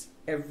 weeks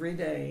every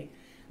day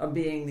of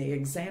being the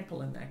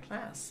example in that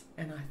class.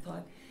 And I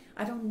thought,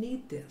 I don't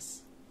need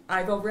this.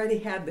 I've already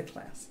had the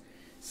class.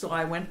 So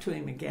I went to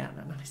him again,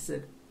 and I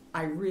said,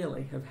 I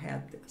really have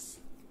had this.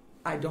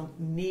 I don't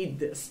need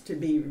this to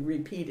be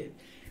repeated.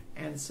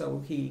 And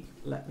so he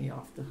let me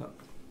off the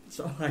hook.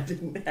 So I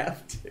didn't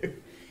have to.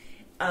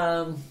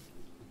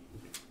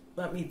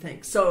 Let me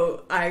think.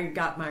 So I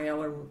got my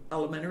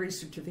elementary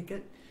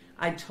certificate.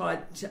 I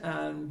taught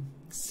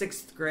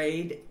 6th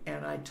grade,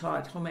 and I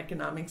taught home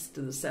economics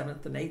to the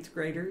 7th and 8th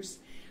graders.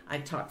 I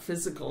taught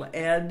physical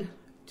ed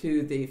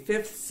to the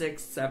 5th,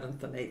 6th,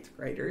 7th, and 8th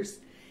graders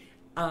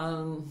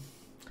from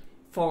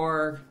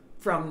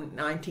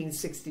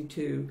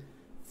 1962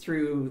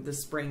 through the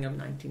spring of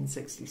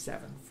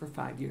 1967 for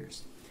 5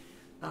 years.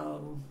 What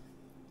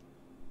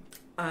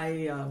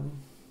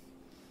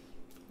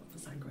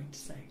was I going to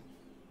say?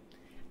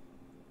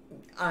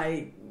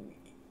 I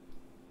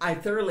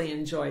thoroughly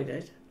enjoyed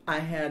it. I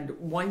had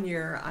 1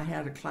 year, I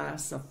had a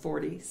class of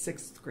 40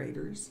 6th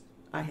graders.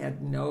 I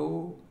had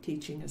no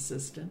teaching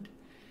assistant.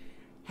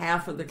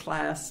 Half of the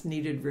class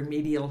needed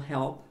remedial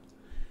help.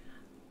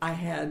 I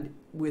had,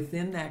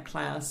 within that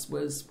class,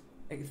 was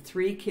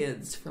 3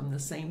 kids from the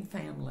same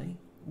family.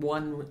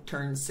 One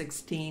turned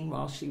 16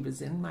 while she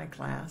was in my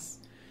class.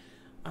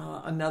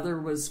 Another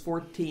was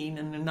 14,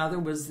 and another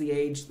was the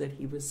age that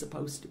he was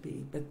supposed to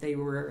be. But they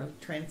were a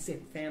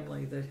transient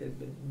family that had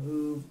been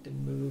moved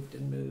and moved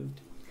and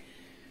moved.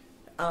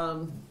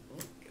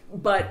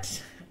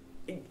 But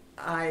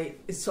I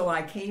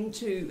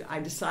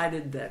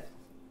decided that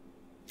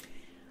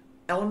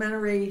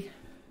elementary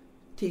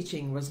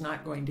teaching was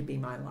not going to be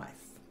my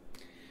life.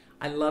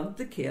 I loved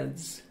the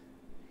kids,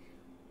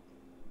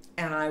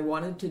 and I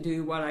wanted to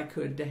do what I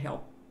could to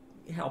help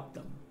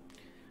them.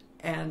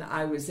 And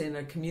I was in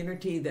a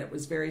community that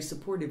was very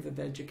supportive of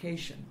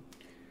education.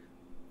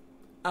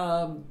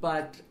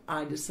 But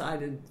I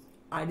decided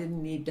I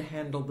didn't need to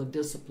handle the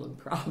discipline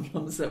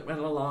problems that went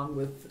along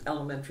with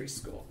elementary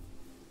school.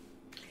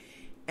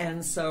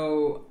 And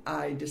so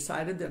I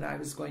decided that I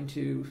was going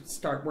to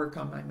start work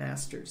on my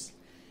master's.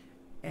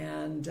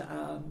 And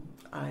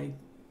I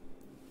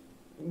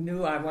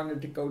knew I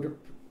wanted to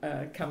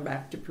come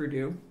back to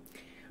Purdue.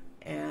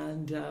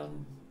 And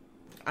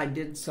I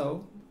did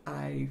so.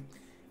 I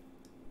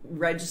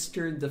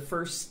registered the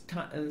first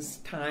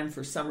time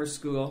for summer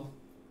school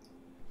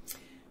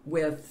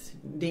with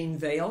Dean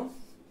Vail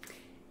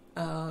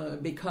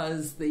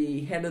because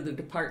the head of the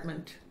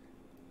department,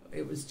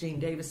 it was Jean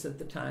Davis at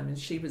the time, and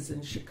she was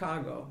in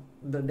Chicago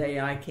the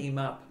day I came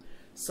up.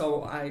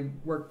 So I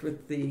worked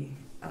with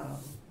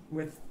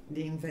with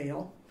Dean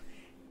Vail,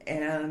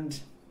 and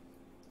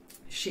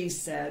she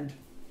said,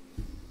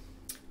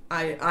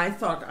 I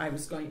thought I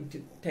was going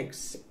to take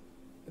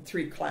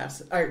 2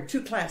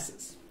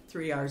 classes,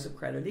 3 hours of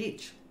credit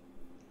each,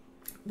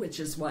 which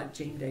is what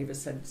Jean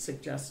Davis had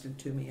suggested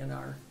to me in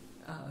our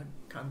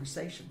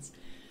conversations.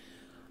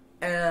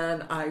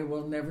 And I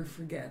will never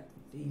forget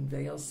Dean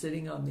Vail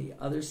sitting on the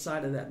other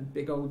side of that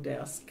big old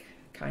desk,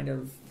 kind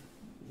of,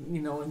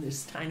 and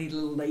this tiny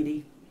little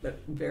lady, but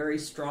very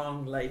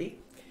strong lady,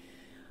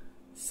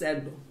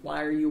 said,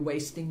 "Why are you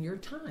wasting your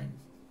time?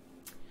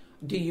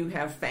 Do you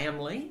have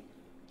family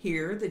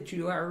here that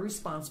you are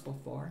responsible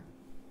for?"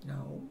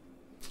 "No."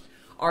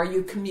 "Are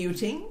you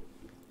commuting?"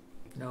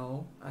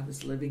 "No, I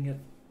was living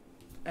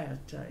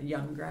at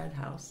Young Grad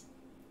House."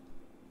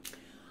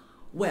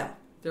 Well,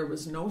 there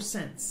was no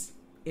sense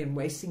in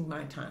wasting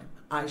my time.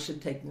 I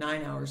should take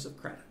 9 hours of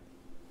credit.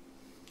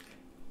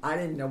 I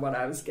didn't know what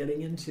I was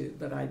getting into,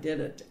 but I did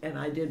it, and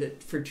I did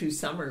it for 2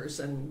 summers.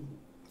 And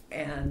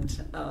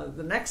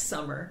the next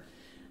summer,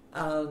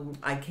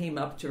 I came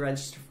up to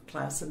register for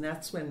class, and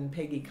that's when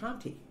Peggy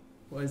Conti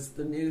was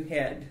the new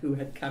head who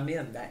had come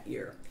in that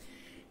year.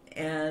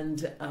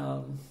 And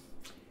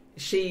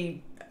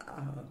she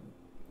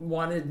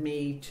wanted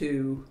me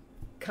to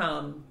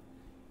come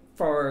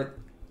for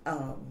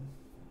a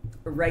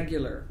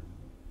regular,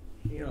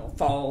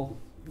 fall,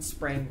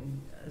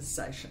 spring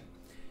session.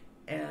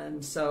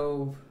 And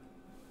so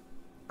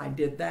I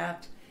did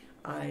that.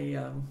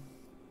 I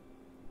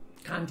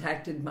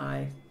contacted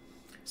my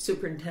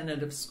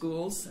superintendent of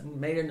schools and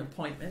made an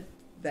appointment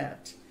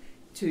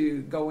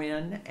to go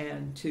in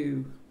and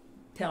to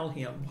tell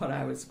him what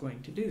I was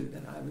going to do,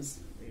 that I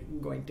was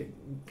going to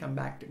come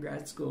back to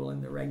grad school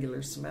in the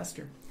regular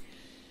semester.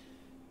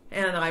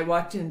 And I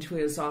walked into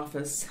his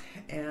office,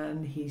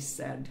 and he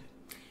said,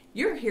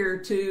 "You're here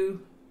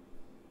to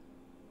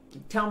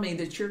tell me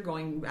that you're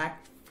going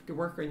back to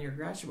work on your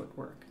graduate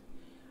work."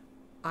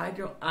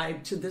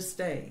 To this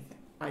day,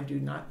 I do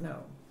not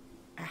know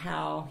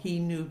how he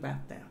knew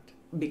about that,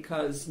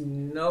 because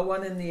no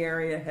one in the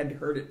area had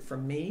heard it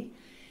from me.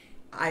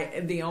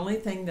 The only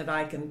thing that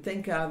I can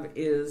think of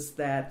is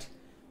that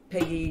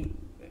Peggy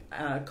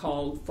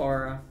called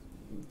for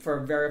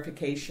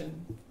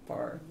verification,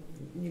 for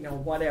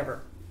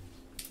whatever.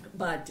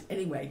 But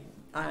anyway,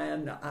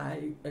 and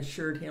I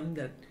assured him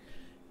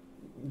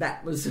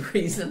that was the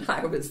reason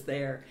I was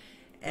there.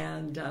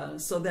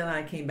 And so then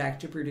I came back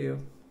to Purdue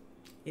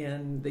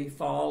in the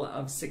fall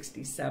of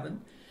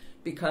 '67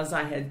 because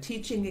I had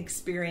teaching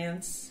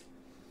experience.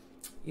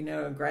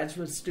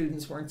 Graduate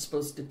students weren't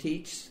supposed to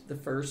teach the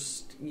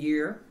first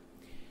year.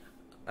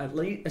 at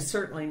least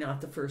certainly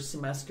not the first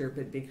semester,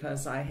 but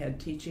because I had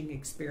teaching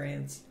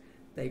experience,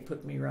 they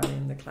put me right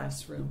in the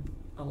classroom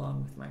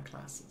along with my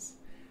classes.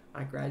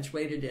 I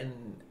graduated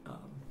in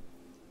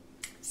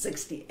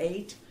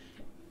 68.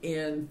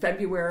 In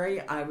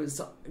February, I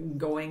was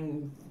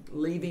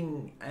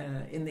leaving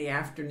in the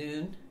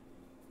afternoon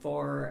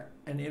for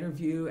an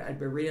interview at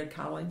Berea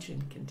College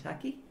in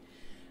Kentucky,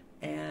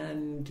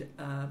 and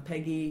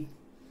Peggy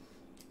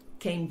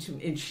came to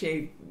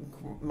me.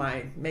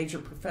 My major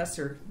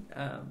professor,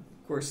 of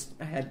course,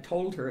 had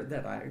told her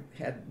that I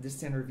had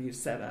this interview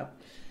set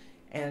up,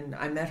 and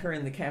I met her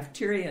in the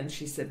cafeteria, and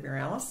she said, "Mary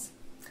Alice,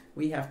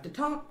 we have to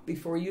talk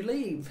before you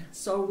leave."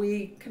 So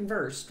we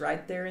conversed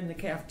right there in the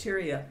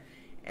cafeteria,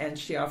 and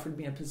she offered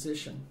me a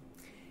position.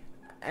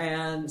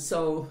 And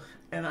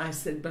I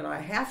said, "But I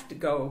have to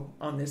go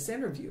on this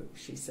interview."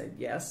 She said,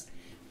 "Yes,"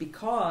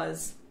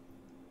 because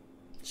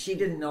she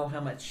didn't know how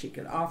much she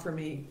could offer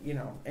me,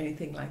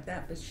 anything like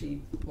that, but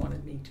she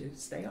wanted me to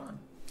stay on.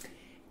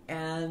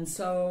 And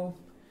so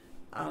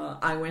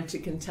I went to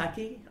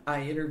Kentucky.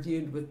 I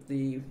interviewed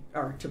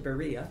to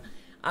Berea.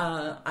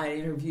 I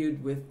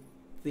interviewed with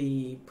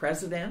the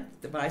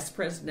president. The vice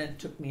president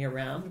took me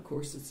around. Of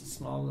course, it's a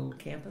small little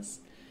campus.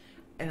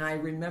 And I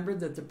remember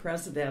that the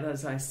president,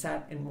 as I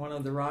sat in one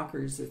of the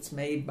rockers that's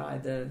made by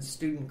the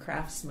student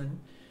craftsman,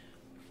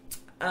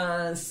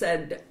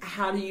 said,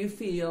 "How do you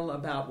feel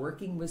about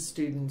working with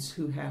students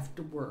who have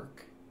to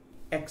work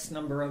X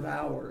number of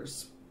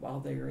hours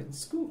while they're in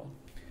school?"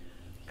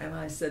 And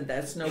I said,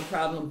 "That's no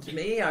problem to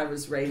me. I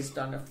was raised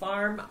on a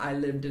farm. I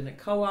lived in a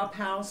co-op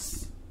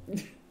house.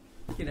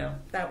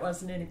 That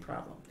wasn't any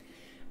problem."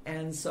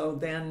 And so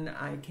then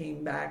I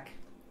came back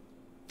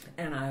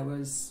and I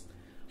was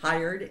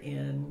hired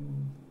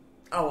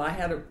I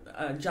had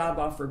a job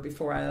offer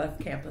before I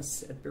left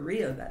campus at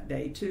Berea that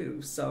day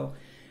too. So,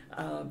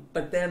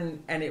 but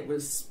then, and it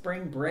was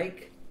spring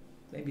break,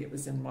 maybe it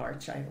was in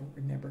March, I don't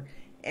remember.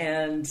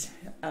 And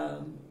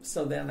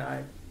so then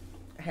I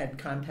had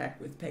contact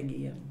with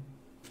Peggy and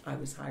I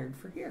was hired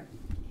for here.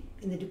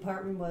 And the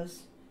department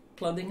was?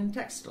 Clothing and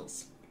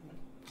textiles.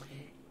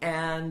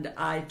 And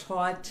I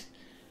taught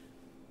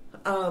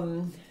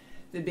the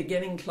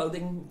beginning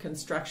clothing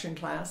construction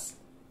class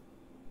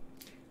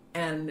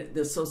and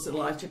the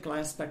sociological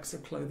aspects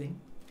of clothing.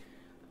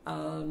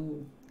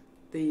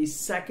 The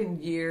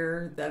second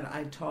year that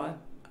I taught,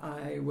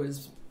 I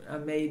was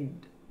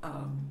made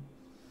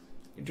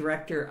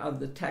director of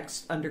the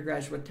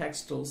undergraduate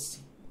textiles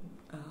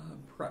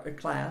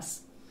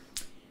class.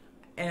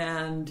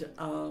 And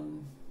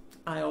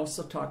I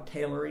also taught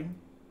tailoring,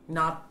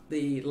 not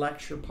the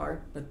lecture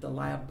part, but the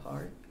lab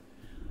part.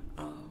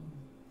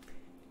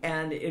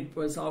 And it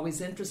was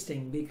always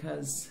interesting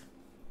because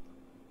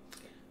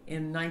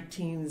in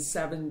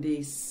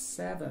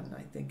 1977,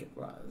 I think it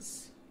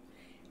was,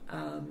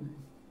 Fern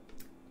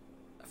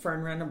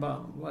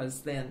Rennebaum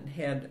was then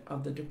head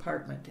of the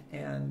department,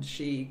 and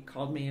she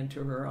called me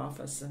into her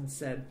office and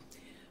said,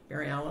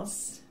 "Mary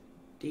Alice,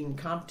 Dean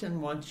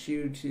Compton wants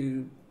you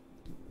to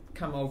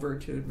come over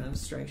to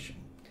administration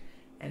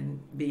and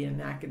be in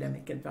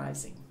academic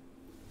advising."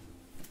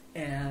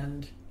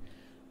 And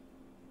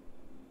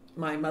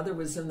my mother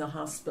was in the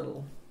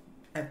hospital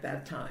at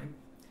that time,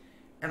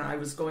 and I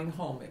was going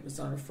home. It was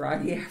on a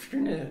Friday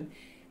afternoon,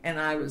 and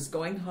I was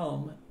going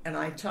home, and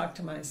I talked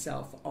to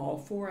myself all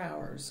 4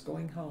 hours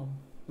going home.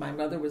 My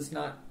mother was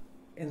not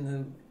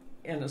in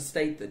a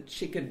state that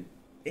she could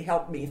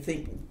help me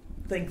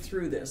think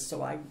through this,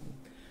 so I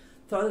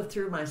thought it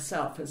through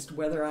myself as to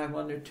whether I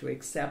wanted to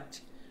accept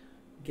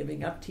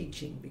giving up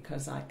teaching,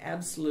 because I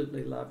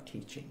absolutely love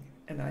teaching,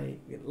 and I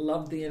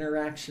loved the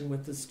interaction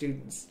with the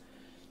students.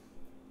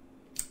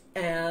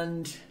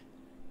 And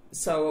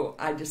so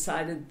I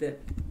decided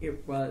that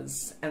it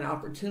was an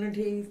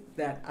opportunity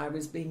that I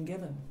was being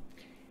given.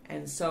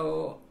 And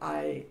so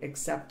I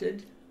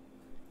accepted,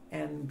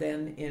 and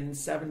then in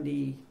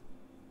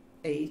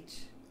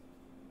 78,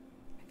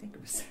 I think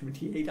it was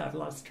 78, I've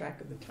lost track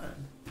of the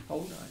time.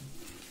 Hold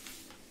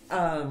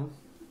on.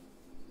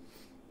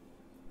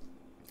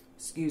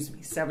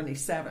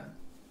 77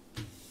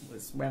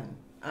 was when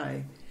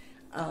I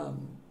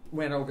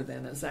went over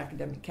then as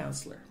academic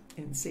counselor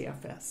in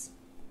CFS.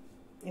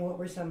 And what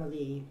were some of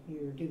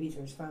your duties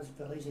and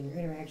responsibilities in your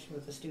interaction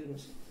with the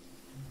students?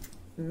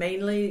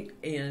 Mainly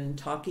in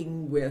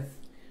talking with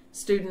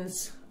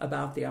students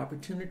about the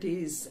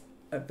opportunities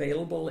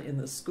available in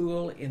the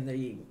school, in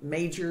the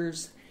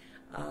majors,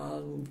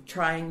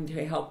 trying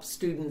to help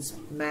students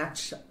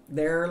match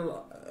their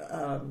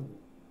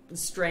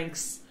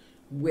strengths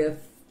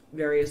with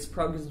various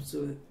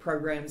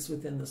programs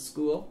within the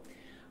school.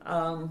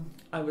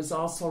 I was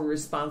also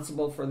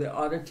responsible for the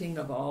auditing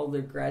of all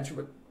the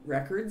graduate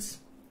records,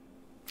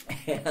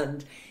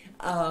 and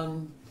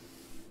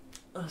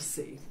let's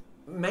see,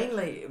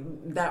 mainly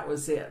that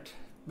was it.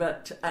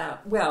 But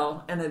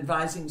and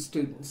advising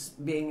students,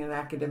 being an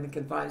academic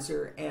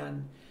advisor,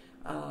 and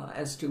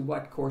as to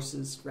what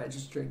courses,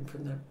 registering for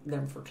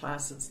them for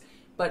classes.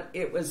 But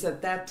it was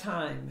at that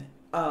time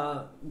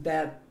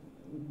that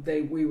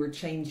we were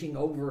changing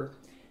over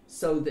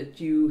so that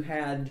you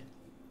had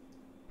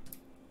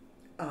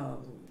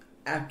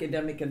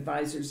academic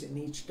advisors in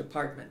each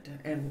department,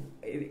 and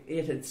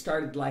it had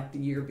started like the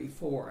year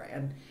before,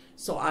 and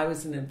so I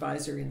was an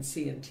advisor in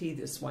C&T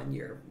this one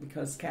year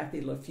because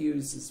Kathy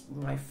LaFuse is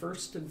my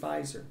first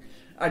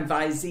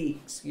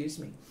advisee, excuse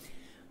me.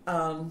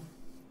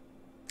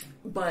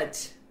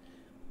 But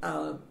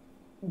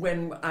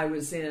when I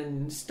was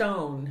in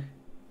Stone,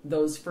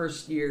 those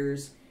first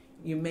years,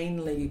 you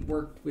mainly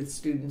worked with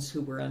students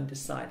who were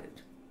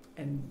undecided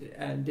and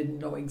didn't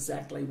know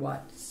exactly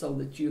what, so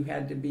that you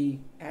had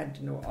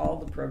to know all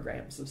the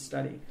programs of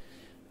study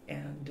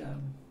and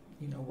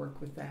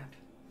work with that.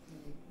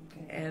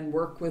 Okay. And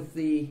work with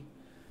the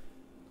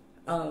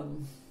what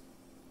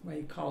do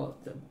you call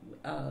it,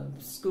 the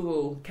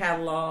school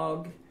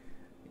catalog,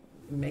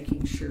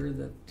 making sure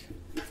that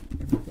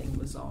everything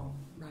was all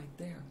right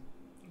there.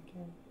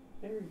 Okay,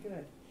 very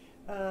good.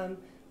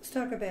 Let's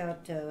talk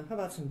about how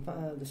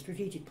about the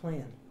strategic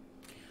plan.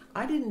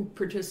 I didn't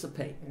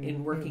participate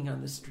in working on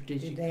the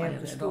strategic plan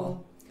at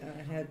all.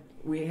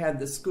 We had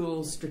the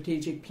school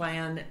strategic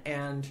plan,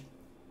 and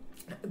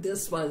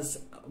this was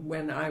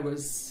when I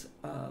was,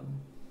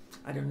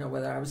 I don't know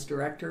whether I was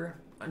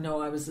director.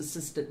 No, I was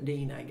assistant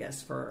dean, I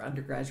guess, for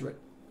undergraduate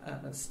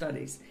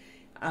studies.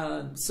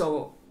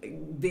 So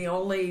the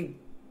only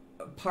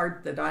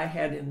part that I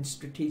had in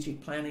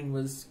strategic planning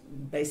was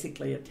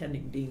basically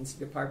attending dean's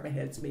department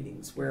heads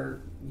meetings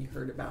where you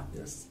heard about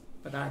this.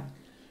 But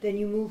Then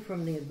you moved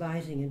from the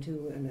advising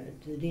into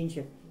the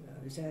deanship.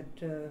 Is that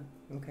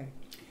okay?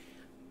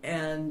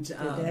 And did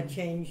that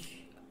change?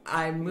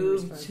 I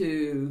moved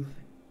to,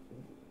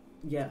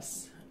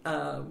 yes,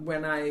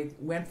 when I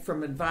went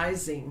from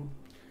advising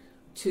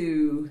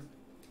to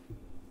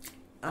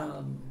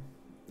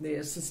the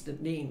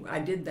assistant dean. I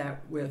did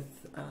that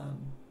with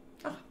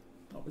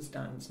what was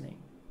Don's name?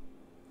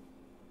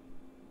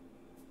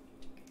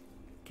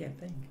 Can't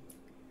think.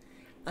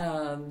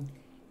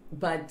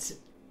 But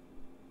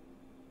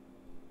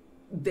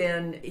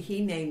then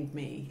he named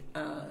me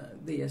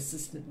the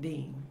assistant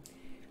dean.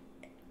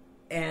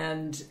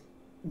 And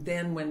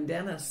then when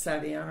Dennis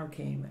Saviano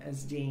came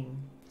as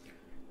dean,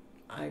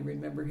 I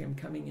remember him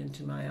coming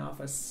into my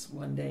office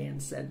one day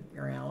and said,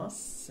 Mary Alice,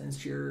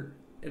 since you're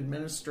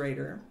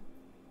administrator,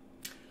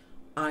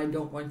 I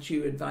don't want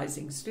you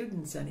advising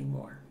students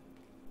anymore.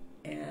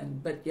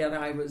 But yet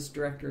I was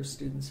director of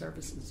student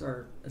services,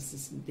 or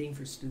assistant dean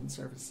for student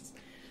services.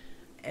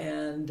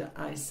 And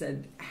I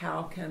said,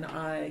 how can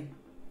I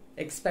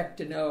expect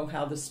to know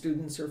how the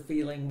students are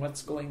feeling,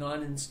 what's going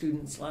on in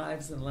students'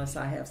 lives, unless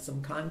I have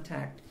some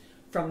contact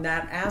from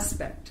that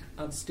aspect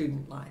of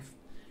student life?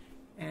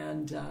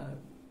 And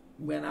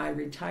when I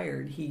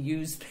retired, he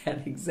used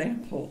that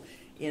example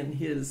in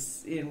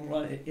his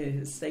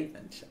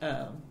statement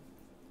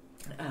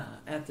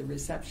at the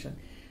reception,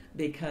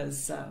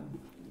 because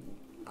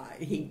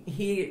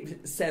he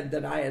said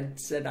that I had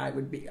said I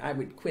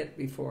would quit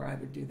before I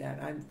would do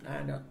that. I'm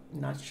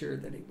not sure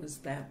that it was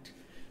that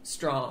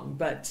strong,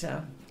 but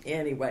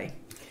anyway.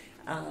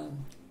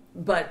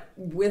 But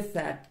with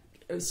that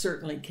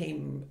certainly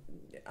came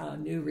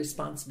new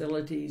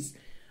responsibilities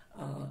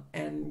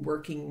and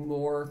working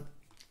more,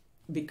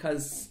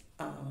 because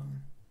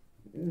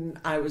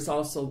I was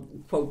also,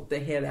 quote, the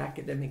head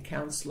academic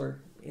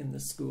counselor in the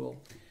school,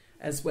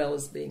 as well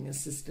as being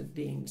assistant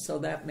dean. So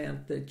that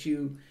meant that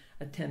you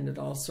attended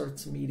all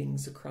sorts of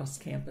meetings across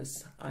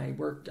campus. I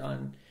worked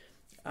on,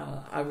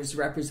 I was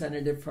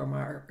representative from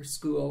our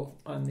school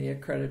on the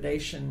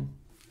accreditation,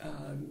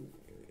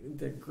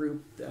 the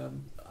group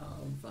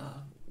of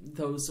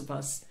those of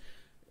us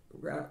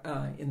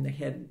in the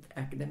head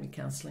academic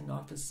counseling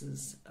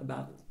offices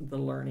about the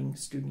learning,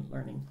 student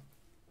learning.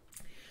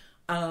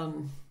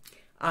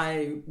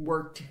 I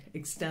worked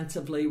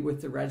extensively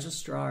with the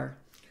registrar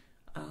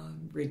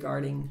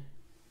regarding,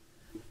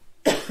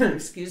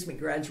 excuse me,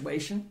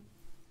 graduation.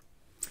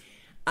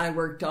 I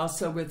worked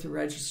also with the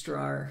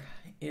registrar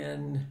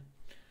in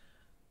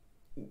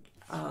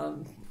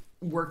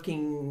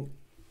working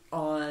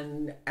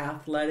on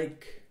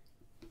athletes'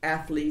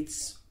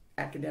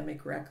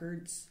 academic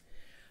records.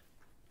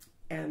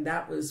 And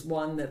that was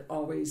one that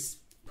always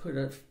put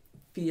a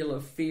feel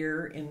of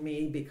fear in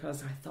me,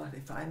 because I thought,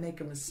 if I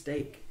make a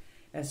mistake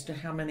as to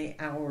how many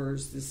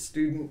hours the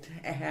student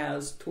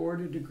has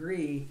toward a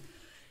degree,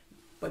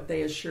 but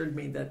they assured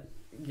me that,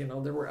 you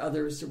know, there were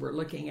others that were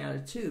looking at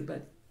it too,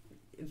 but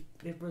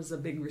it was a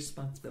big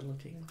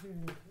responsibility.